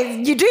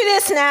 okay, you do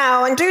this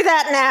now and do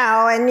that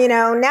now, and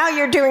now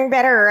you're doing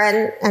better,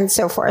 and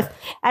so forth.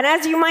 And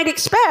as you might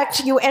expect,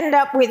 you end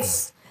up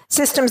with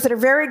systems that are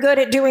very good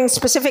at doing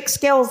specific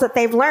skills that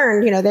they've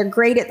learned. They're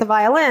great at the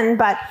violin,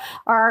 but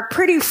are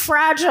pretty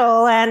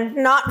fragile and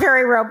not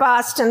very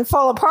robust and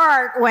fall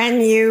apart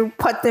when you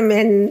put them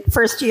in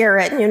first year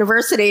at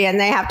university and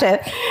they have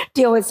to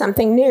deal with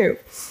something new.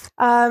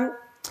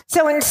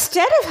 So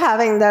instead of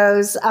having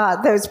those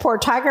poor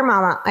tiger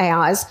mama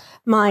AIs,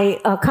 my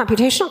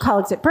computational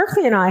colleagues at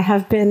Berkeley and I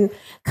have been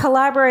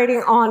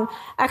collaborating on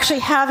actually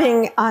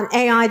having an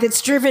AI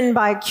that's driven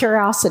by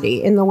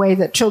curiosity in the way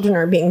that children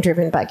are being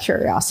driven by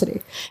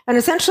curiosity. And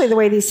essentially the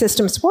way these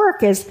systems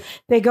work is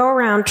they go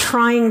around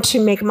trying to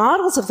make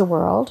models of the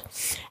world.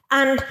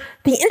 And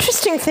the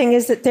interesting thing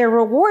is that they're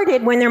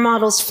rewarded when their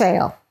models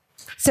fail.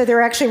 So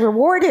they're actually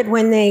rewarded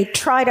when they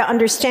try to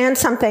understand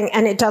something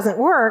and it doesn't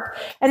work.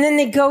 And then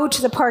they go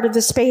to the part of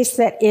the space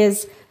that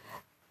is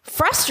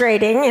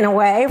frustrating in a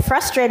way,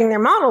 frustrating their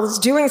models,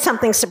 doing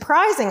something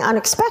surprising,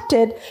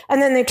 unexpected,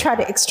 and then they try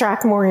to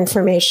extract more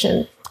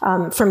information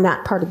from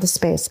that part of the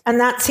space. And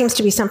that seems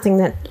to be something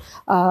that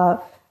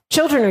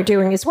children are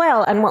doing as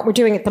well. And what we're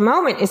doing at the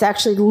moment is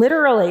actually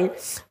literally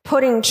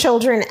putting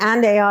children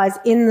and AIs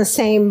in the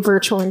same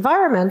virtual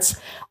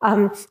environments,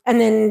 and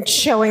then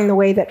showing the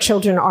way that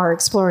children are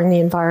exploring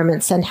the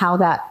environments and how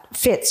that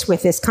fits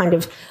with this kind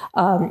of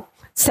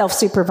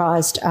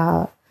self-supervised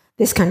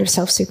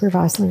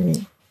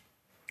learning.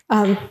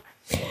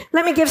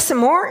 Let me give some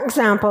more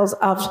examples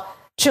of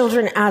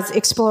children as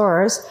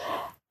explorers.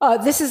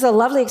 This is a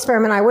lovely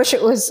experiment. I wish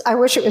it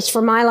was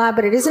from my lab,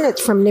 but it isn't.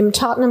 It's from Nim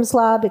Tottenham's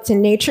lab. It's in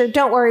Nature.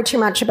 Don't worry too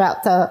much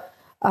about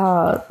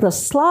the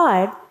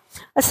slide.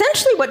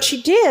 Essentially,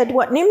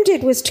 what Nim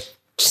did was to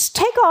just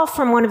take off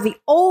from one of the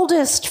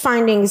oldest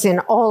findings in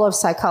all of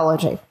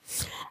psychology.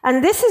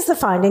 And this is the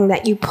finding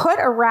that you put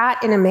a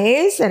rat in a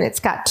maze and it's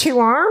got two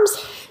arms.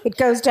 It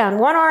goes down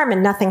one arm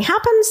and nothing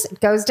happens.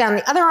 It goes down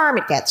the other arm,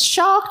 it gets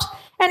shocked,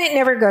 and it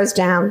never goes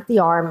down the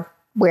arm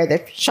where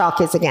the shock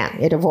is again.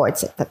 It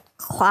avoids it. The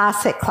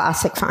classic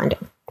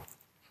finding.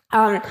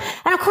 And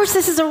of course,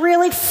 this is a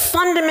really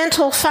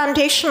fundamental,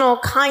 foundational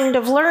kind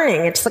of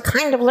learning. It's the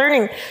kind of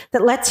learning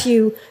that lets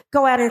you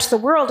go out into the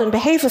world and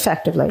behave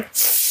effectively.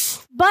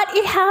 But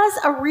it has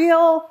a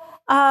real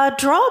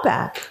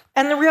drawback.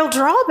 And the real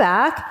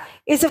drawback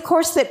is, of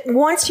course, that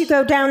once you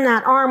go down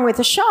that arm with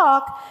a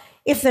shock,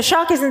 if the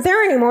shock isn't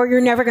there anymore,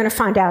 you're never going to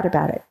find out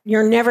about it.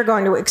 You're never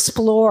going to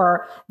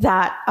explore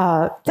that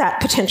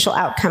potential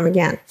outcome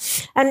again.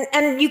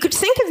 And you could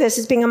think of this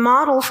as being a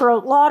model for a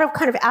lot of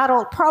kind of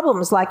adult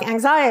problems like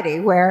anxiety,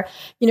 where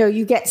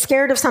you get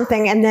scared of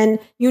something and then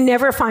you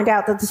never find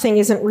out that the thing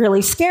isn't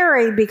really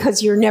scary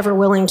because you're never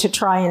willing to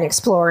try and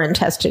explore and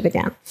test it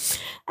again.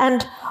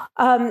 And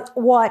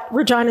what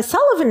Regina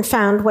Sullivan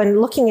found when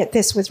looking at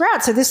this with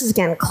rats, so this is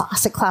again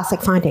classic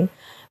finding,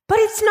 but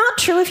it's not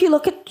true if you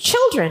look at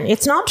children.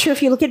 It's not true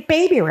if you look at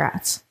baby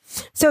rats.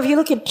 So if you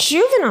look at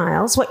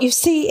juveniles, what you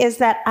see is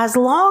that as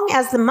long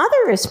as the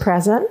mother is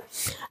present,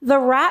 the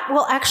rat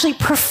will actually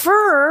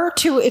prefer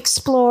to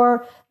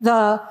explore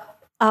the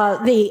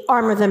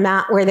arm of the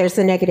mat where there's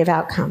the negative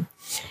outcome.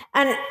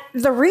 And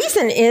the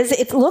reason is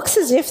it looks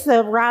as if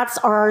the rats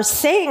are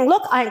saying,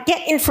 look, I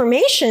get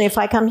information if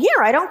I come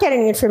here. I don't get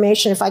any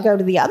information if I go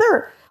to the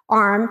other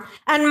arm,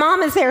 and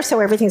mom is there, so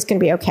everything's going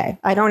to be okay.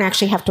 I don't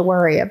actually have to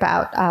worry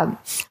about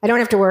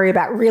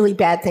really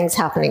bad things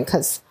happening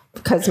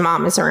because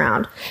mom is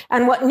around.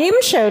 And what Nim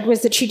showed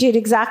was that she did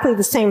exactly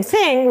the same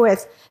thing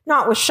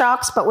not with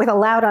shocks, but with a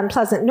loud,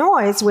 unpleasant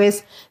noise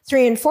with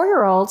 3- and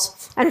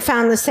 4-year-olds, and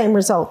found the same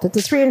result, that the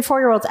 3- and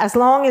 4-year-olds, as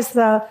long as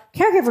the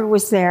caregiver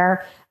was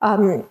there,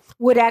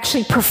 would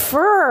actually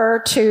prefer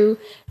to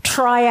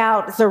try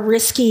out the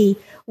risky,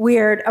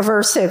 weird,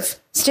 aversive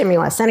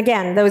stimulus. And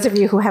again, those of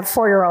you who have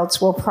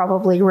 4-year-olds will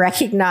probably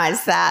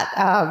recognize that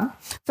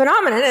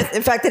phenomenon.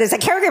 In fact, that as a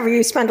caregiver,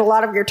 you spend a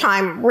lot of your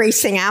time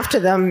racing after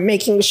them,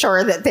 making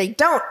sure that they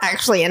don't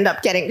actually end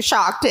up getting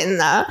shocked in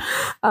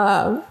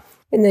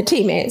the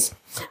tea maze.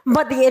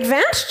 But the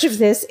advantage of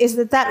this is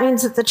that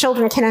means that the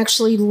children can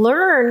actually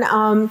learn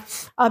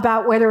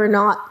about whether or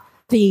not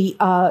the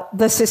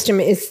system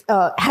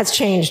has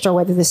changed, or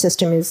whether the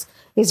system is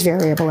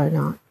variable or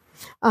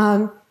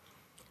not.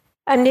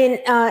 And in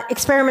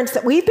experiments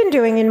that we've been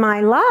doing in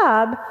my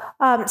lab,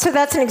 so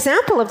that's an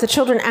example of the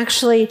children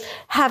actually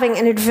having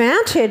an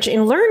advantage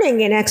in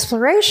learning and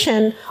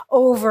exploration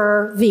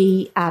over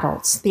the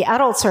adults. The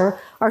adults are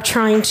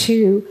trying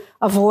to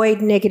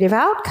avoid negative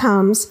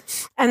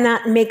outcomes, and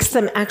that makes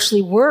them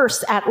actually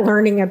worse at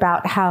learning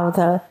about how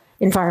the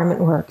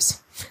environment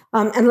works.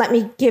 And let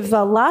me give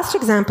the last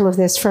example of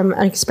this from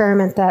an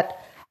experiment that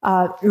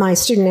my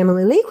student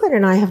Emily Leaquid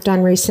and I have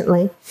done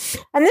recently.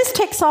 And this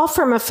takes off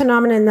from a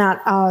phenomenon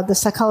that the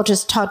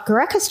psychologist Todd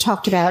Gurek has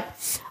talked about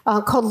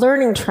called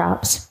learning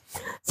traps.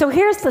 So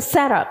here's the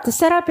setup. The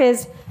setup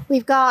is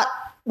we've got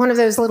one of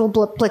those little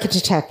blicket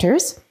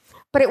detectors,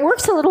 but it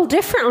works a little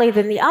differently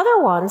than the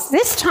other ones.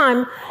 This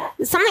time,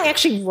 something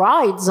actually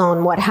rides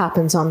on what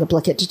happens on the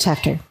blicket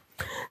detector.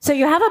 So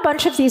you have a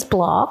bunch of these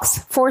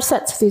blocks, 4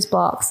 sets of these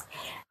blocks,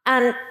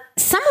 and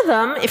some of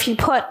them, if you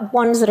put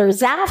ones that are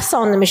ZAFs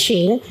on the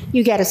machine,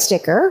 you get a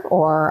sticker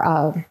or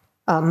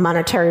a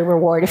monetary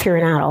reward if you're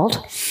an adult.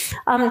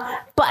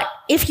 But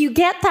if you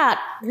get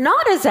that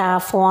not a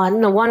ZAF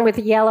one, the one with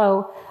the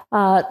yellow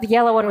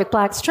one with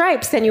black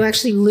stripes, then you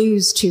actually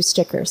lose 2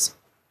 stickers.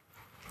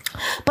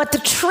 But the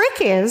trick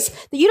is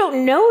that you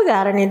don't know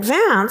that in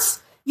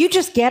advance. You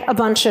just get a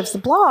bunch of the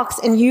blocks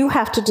and you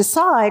have to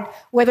decide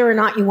whether or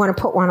not you want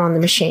to put one on the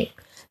machine.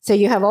 So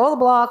you have all the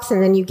blocks,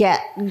 and then you get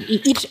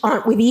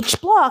with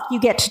each block, you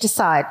get to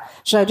decide,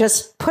 should I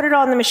just put it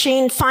on the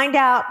machine, find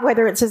out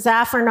whether it's a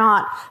ZAF or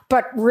not,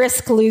 but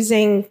risk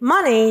losing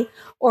money,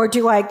 or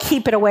do I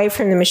keep it away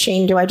from the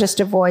machine? Do I just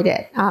avoid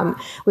it?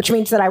 Which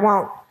means that I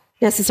won't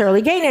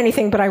necessarily gain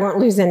anything, but I won't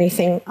lose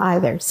anything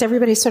either. So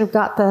everybody sort of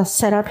got the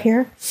setup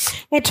here.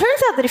 It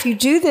turns out that if you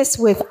do this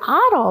with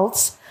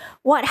adults,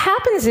 what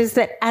happens is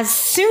that as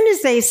soon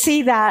as they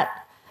see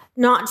that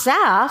not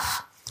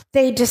ZAF,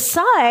 they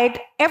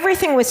decide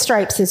everything with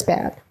stripes is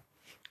bad.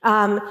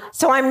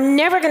 So I'm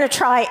never going to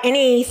try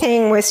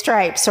anything with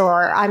stripes,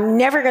 or I'm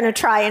never going to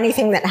try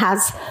anything that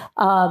has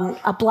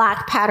a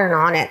black pattern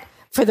on it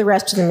for the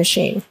rest of the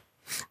machine.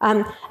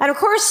 And of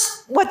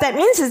course, what that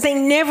means is they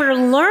never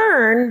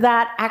learn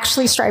that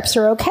actually stripes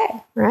are okay,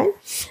 right?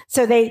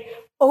 So they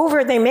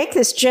make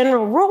this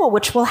general rule,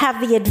 which will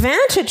have the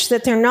advantage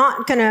that they're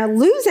not going to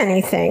lose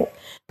anything,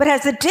 but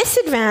has the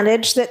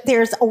disadvantage that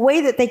there's a way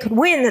that they could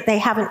win that they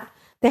haven't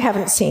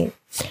seen.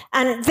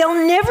 And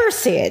they'll never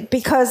see it,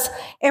 because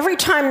every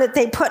time that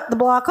they put the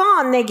block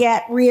on, they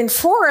get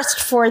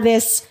reinforced for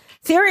this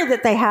theory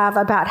that they have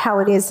about how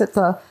it is that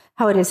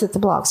the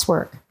blocks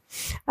work.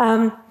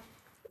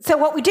 So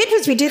what we did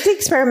was we did the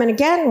experiment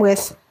again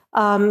with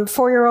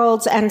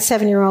 4-year-olds and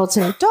 7-year-olds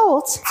and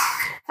adults.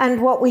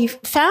 And what we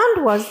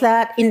found was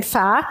that, in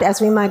fact,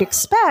 as we might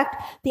expect,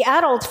 the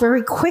adults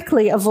very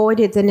quickly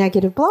avoided the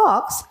negative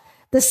blocks.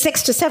 The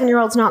 6 to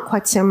 7-year-olds, not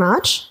quite so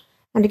much.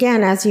 And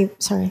again, as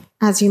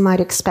you might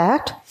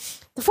expect,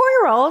 the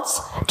 4-year-olds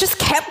just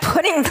kept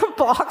putting the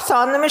blocks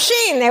on the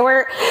machine. They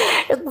were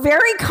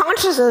very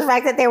conscious of the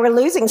fact that they were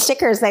losing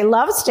stickers. They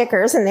love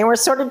stickers, and they were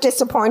sort of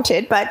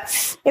disappointed. But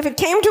if it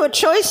came to a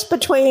choice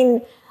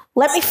between,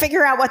 let me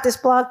figure out what this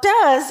block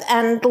does,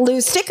 and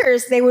lose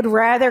stickers, they would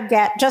rather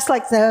get, just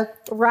like the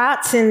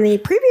rats in the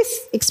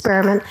previous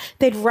experiment,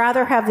 they'd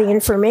rather have the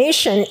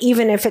information,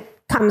 even if it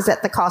comes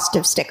at the cost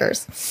of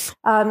stickers.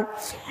 And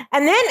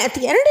then at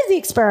the end of the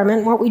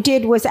experiment, what we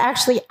did was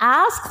actually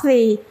ask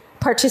the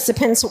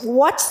participants,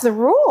 what's the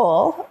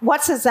rule?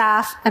 What's a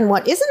ZAF and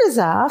what isn't a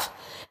ZAF?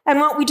 And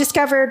what we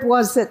discovered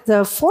was that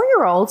the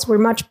 4-year-olds were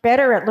much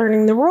better at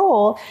learning the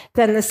rule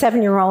than the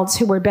 7-year-olds,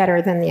 who were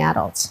better than the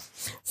adults.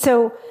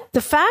 So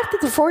the fact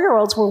that the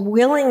 4-year-olds were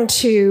willing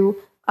to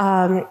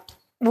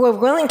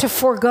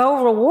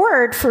forego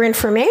reward for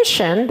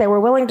information, they were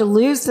willing to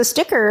lose the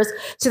stickers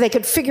so they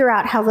could figure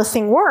out how the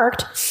thing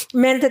worked,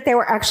 meant that they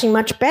were actually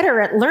much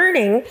better at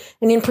learning,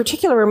 and in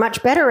particular were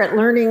much better at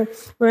learning,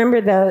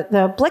 remember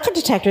the blicket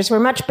detectors were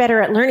much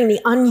better at learning the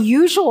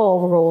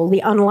unusual rule,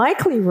 the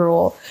unlikely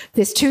rule,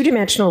 this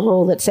 2-dimensional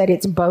rule that said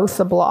it's both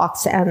the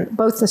blocks and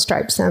both the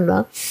stripes and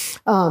the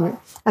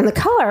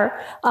color,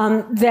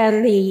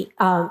 than the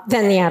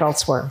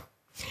adults were.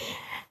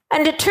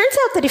 And it turns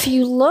out that if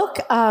you look,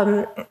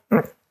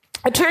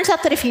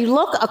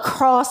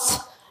 across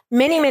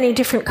many, many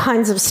different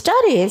kinds of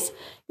studies,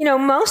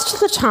 most of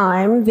the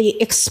time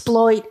the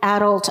exploit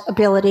adult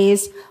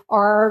abilities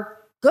are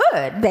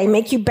good. They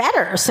make you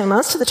better. So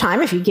most of the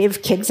time, if you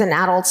give kids and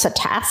adults a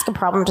task, a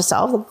problem to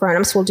solve, the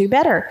grown-ups will do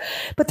better.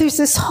 But turns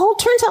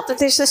out that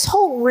there's this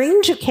whole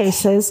range of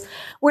cases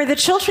where the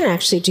children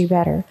actually do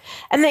better.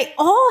 And they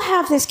all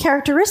have this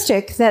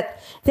characteristic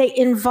that they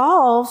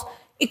involve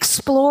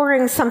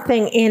exploring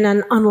something in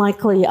an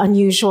unlikely,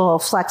 unusual,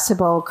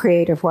 flexible,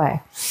 creative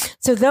way.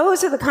 So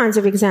those are the kinds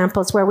of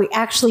examples where we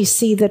actually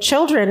see the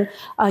children,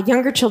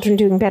 younger children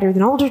doing better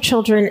than older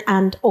children,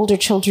 and older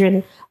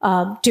children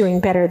doing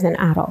better than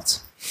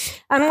adults.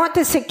 And what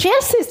this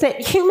suggests is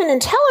that human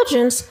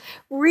intelligence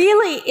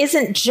really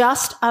isn't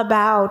just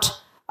about,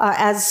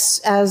 as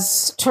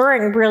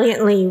Turing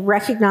brilliantly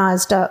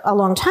recognized a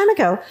long time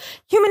ago,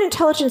 human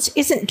intelligence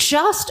isn't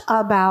just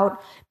about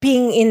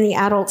being in the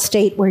adult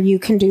state where you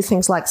can do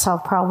things like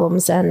solve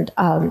problems and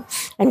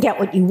get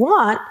what you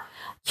want.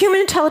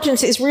 Human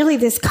intelligence is really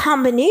this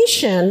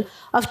combination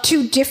of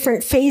 2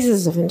 different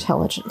phases of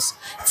intelligence.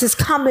 It's this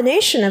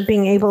combination of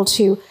being able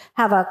to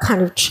have a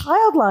kind of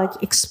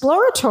childlike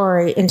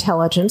exploratory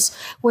intelligence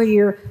where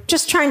you're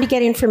just trying to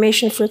get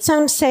information for its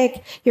own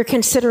sake, you're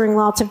considering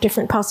lots of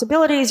different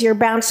possibilities, you're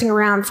bouncing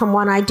around from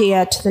one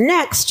idea to the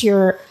next,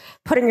 you're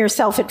putting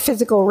yourself at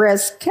physical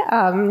risk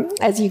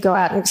as you go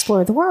out and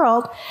explore the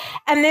world.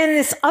 And then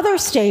this other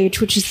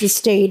stage, which is the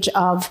stage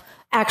of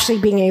actually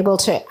being able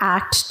to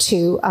act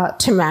to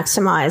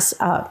maximize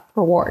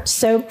rewards.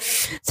 So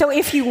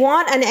if you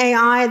want an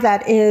AI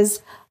that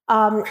is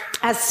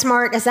as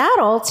smart as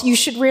adults, you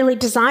should really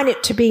design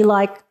it to be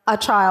like a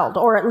child,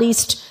 or at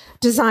least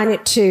design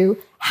it to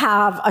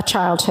have a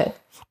childhood.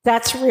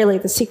 That's really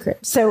the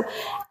secret. So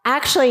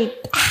actually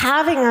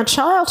having a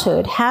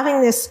childhood,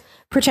 having this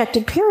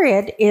protected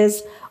period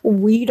is,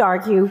 we'd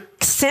argue,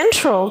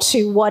 central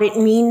to what it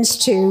means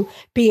to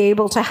be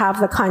able to have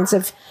the kinds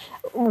of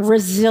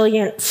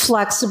resilient,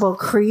 flexible,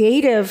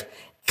 creative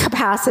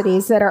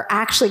capacities that are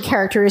actually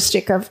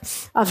characteristic of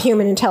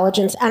human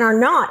intelligence and are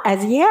not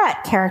as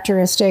yet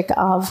characteristic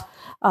of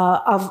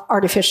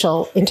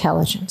artificial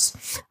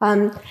intelligence.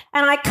 And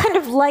I kind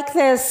of like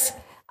this.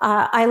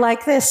 I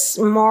like this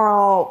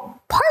moral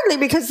partly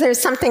because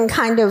there's something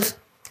kind of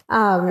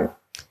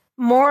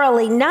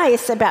morally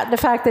nice about the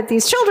fact that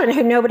these children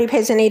who nobody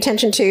pays any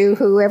attention to,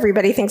 who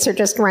everybody thinks are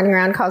just running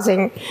around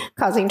causing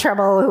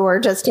trouble, who are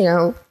just,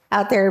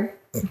 out there,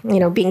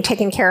 being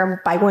taken care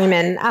of by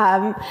women,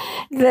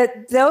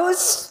 that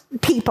those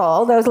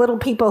people, those little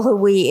people who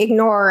we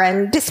ignore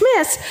and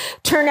dismiss,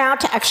 turn out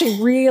to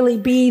actually really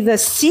be the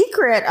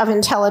secret of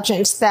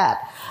intelligence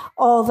that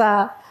all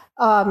the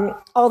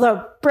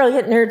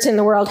brilliant nerds in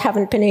the world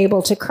haven't been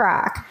able to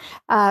crack.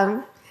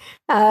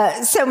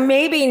 So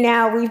maybe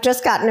now we've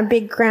just gotten a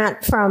big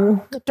grant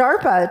from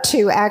DARPA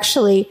to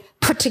actually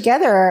put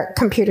together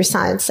computer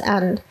science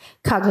and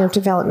cognitive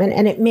development.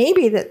 And it may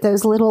be that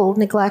those little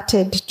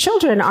neglected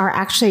children are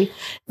actually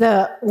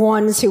the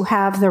ones who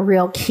have the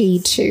real key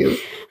to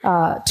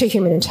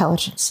human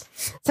intelligence.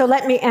 So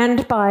let me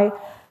end by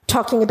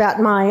talking about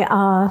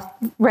my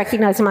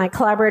recognizing my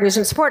collaborators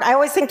and support. I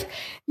always think,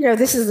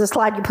 this is the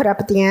slide you put up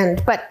at the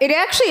end, but it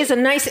actually is a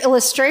nice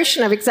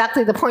illustration of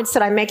exactly the points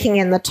that I'm making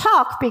in the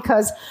talk,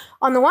 because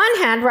on the one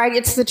hand, right,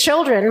 it's the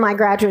children, my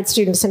graduate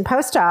students and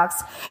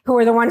postdocs, who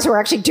are the ones who are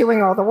actually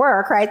doing all the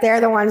work, right?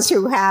 They're the ones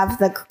who have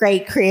the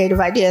great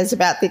creative ideas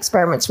about the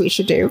experiments we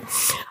should do.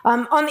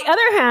 On the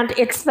other hand,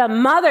 it's the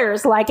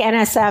mothers like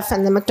NSF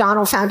and the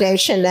McDonald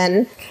Foundation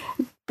and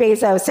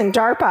Bezos and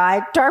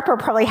DARPA. DARPA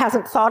probably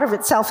hasn't thought of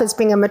itself as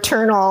being a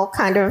maternal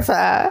kind of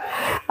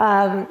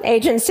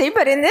agency,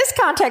 but in this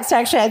context,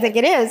 actually, I think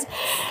it is.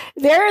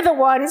 They're the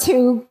ones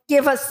who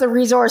give us the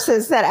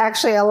resources that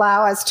actually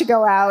allow us to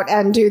go out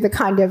and do the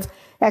kind of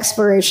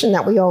exploration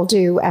that we all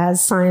do as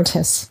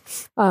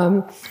scientists.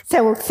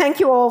 So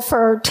thank you all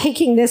for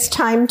taking this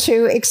time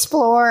to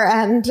explore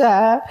and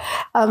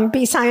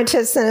be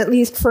scientists, and at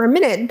least for a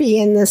minute be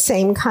in the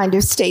same kind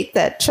of state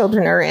that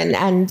children are in,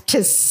 and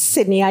to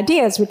Sydney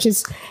Ideas, which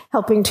is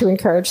helping to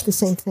encourage the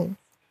same thing.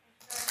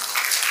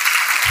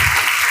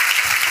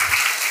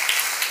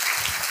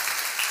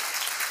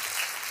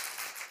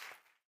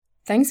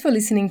 Thanks for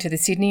listening to the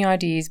Sydney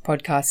Ideas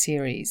podcast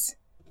series.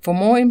 For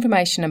more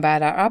information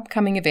about our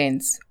upcoming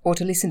events or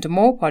to listen to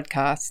more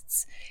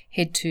podcasts,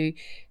 head to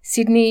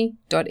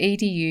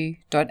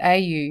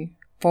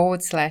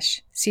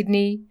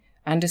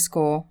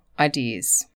sydney.edu.au/Sydney_ideas.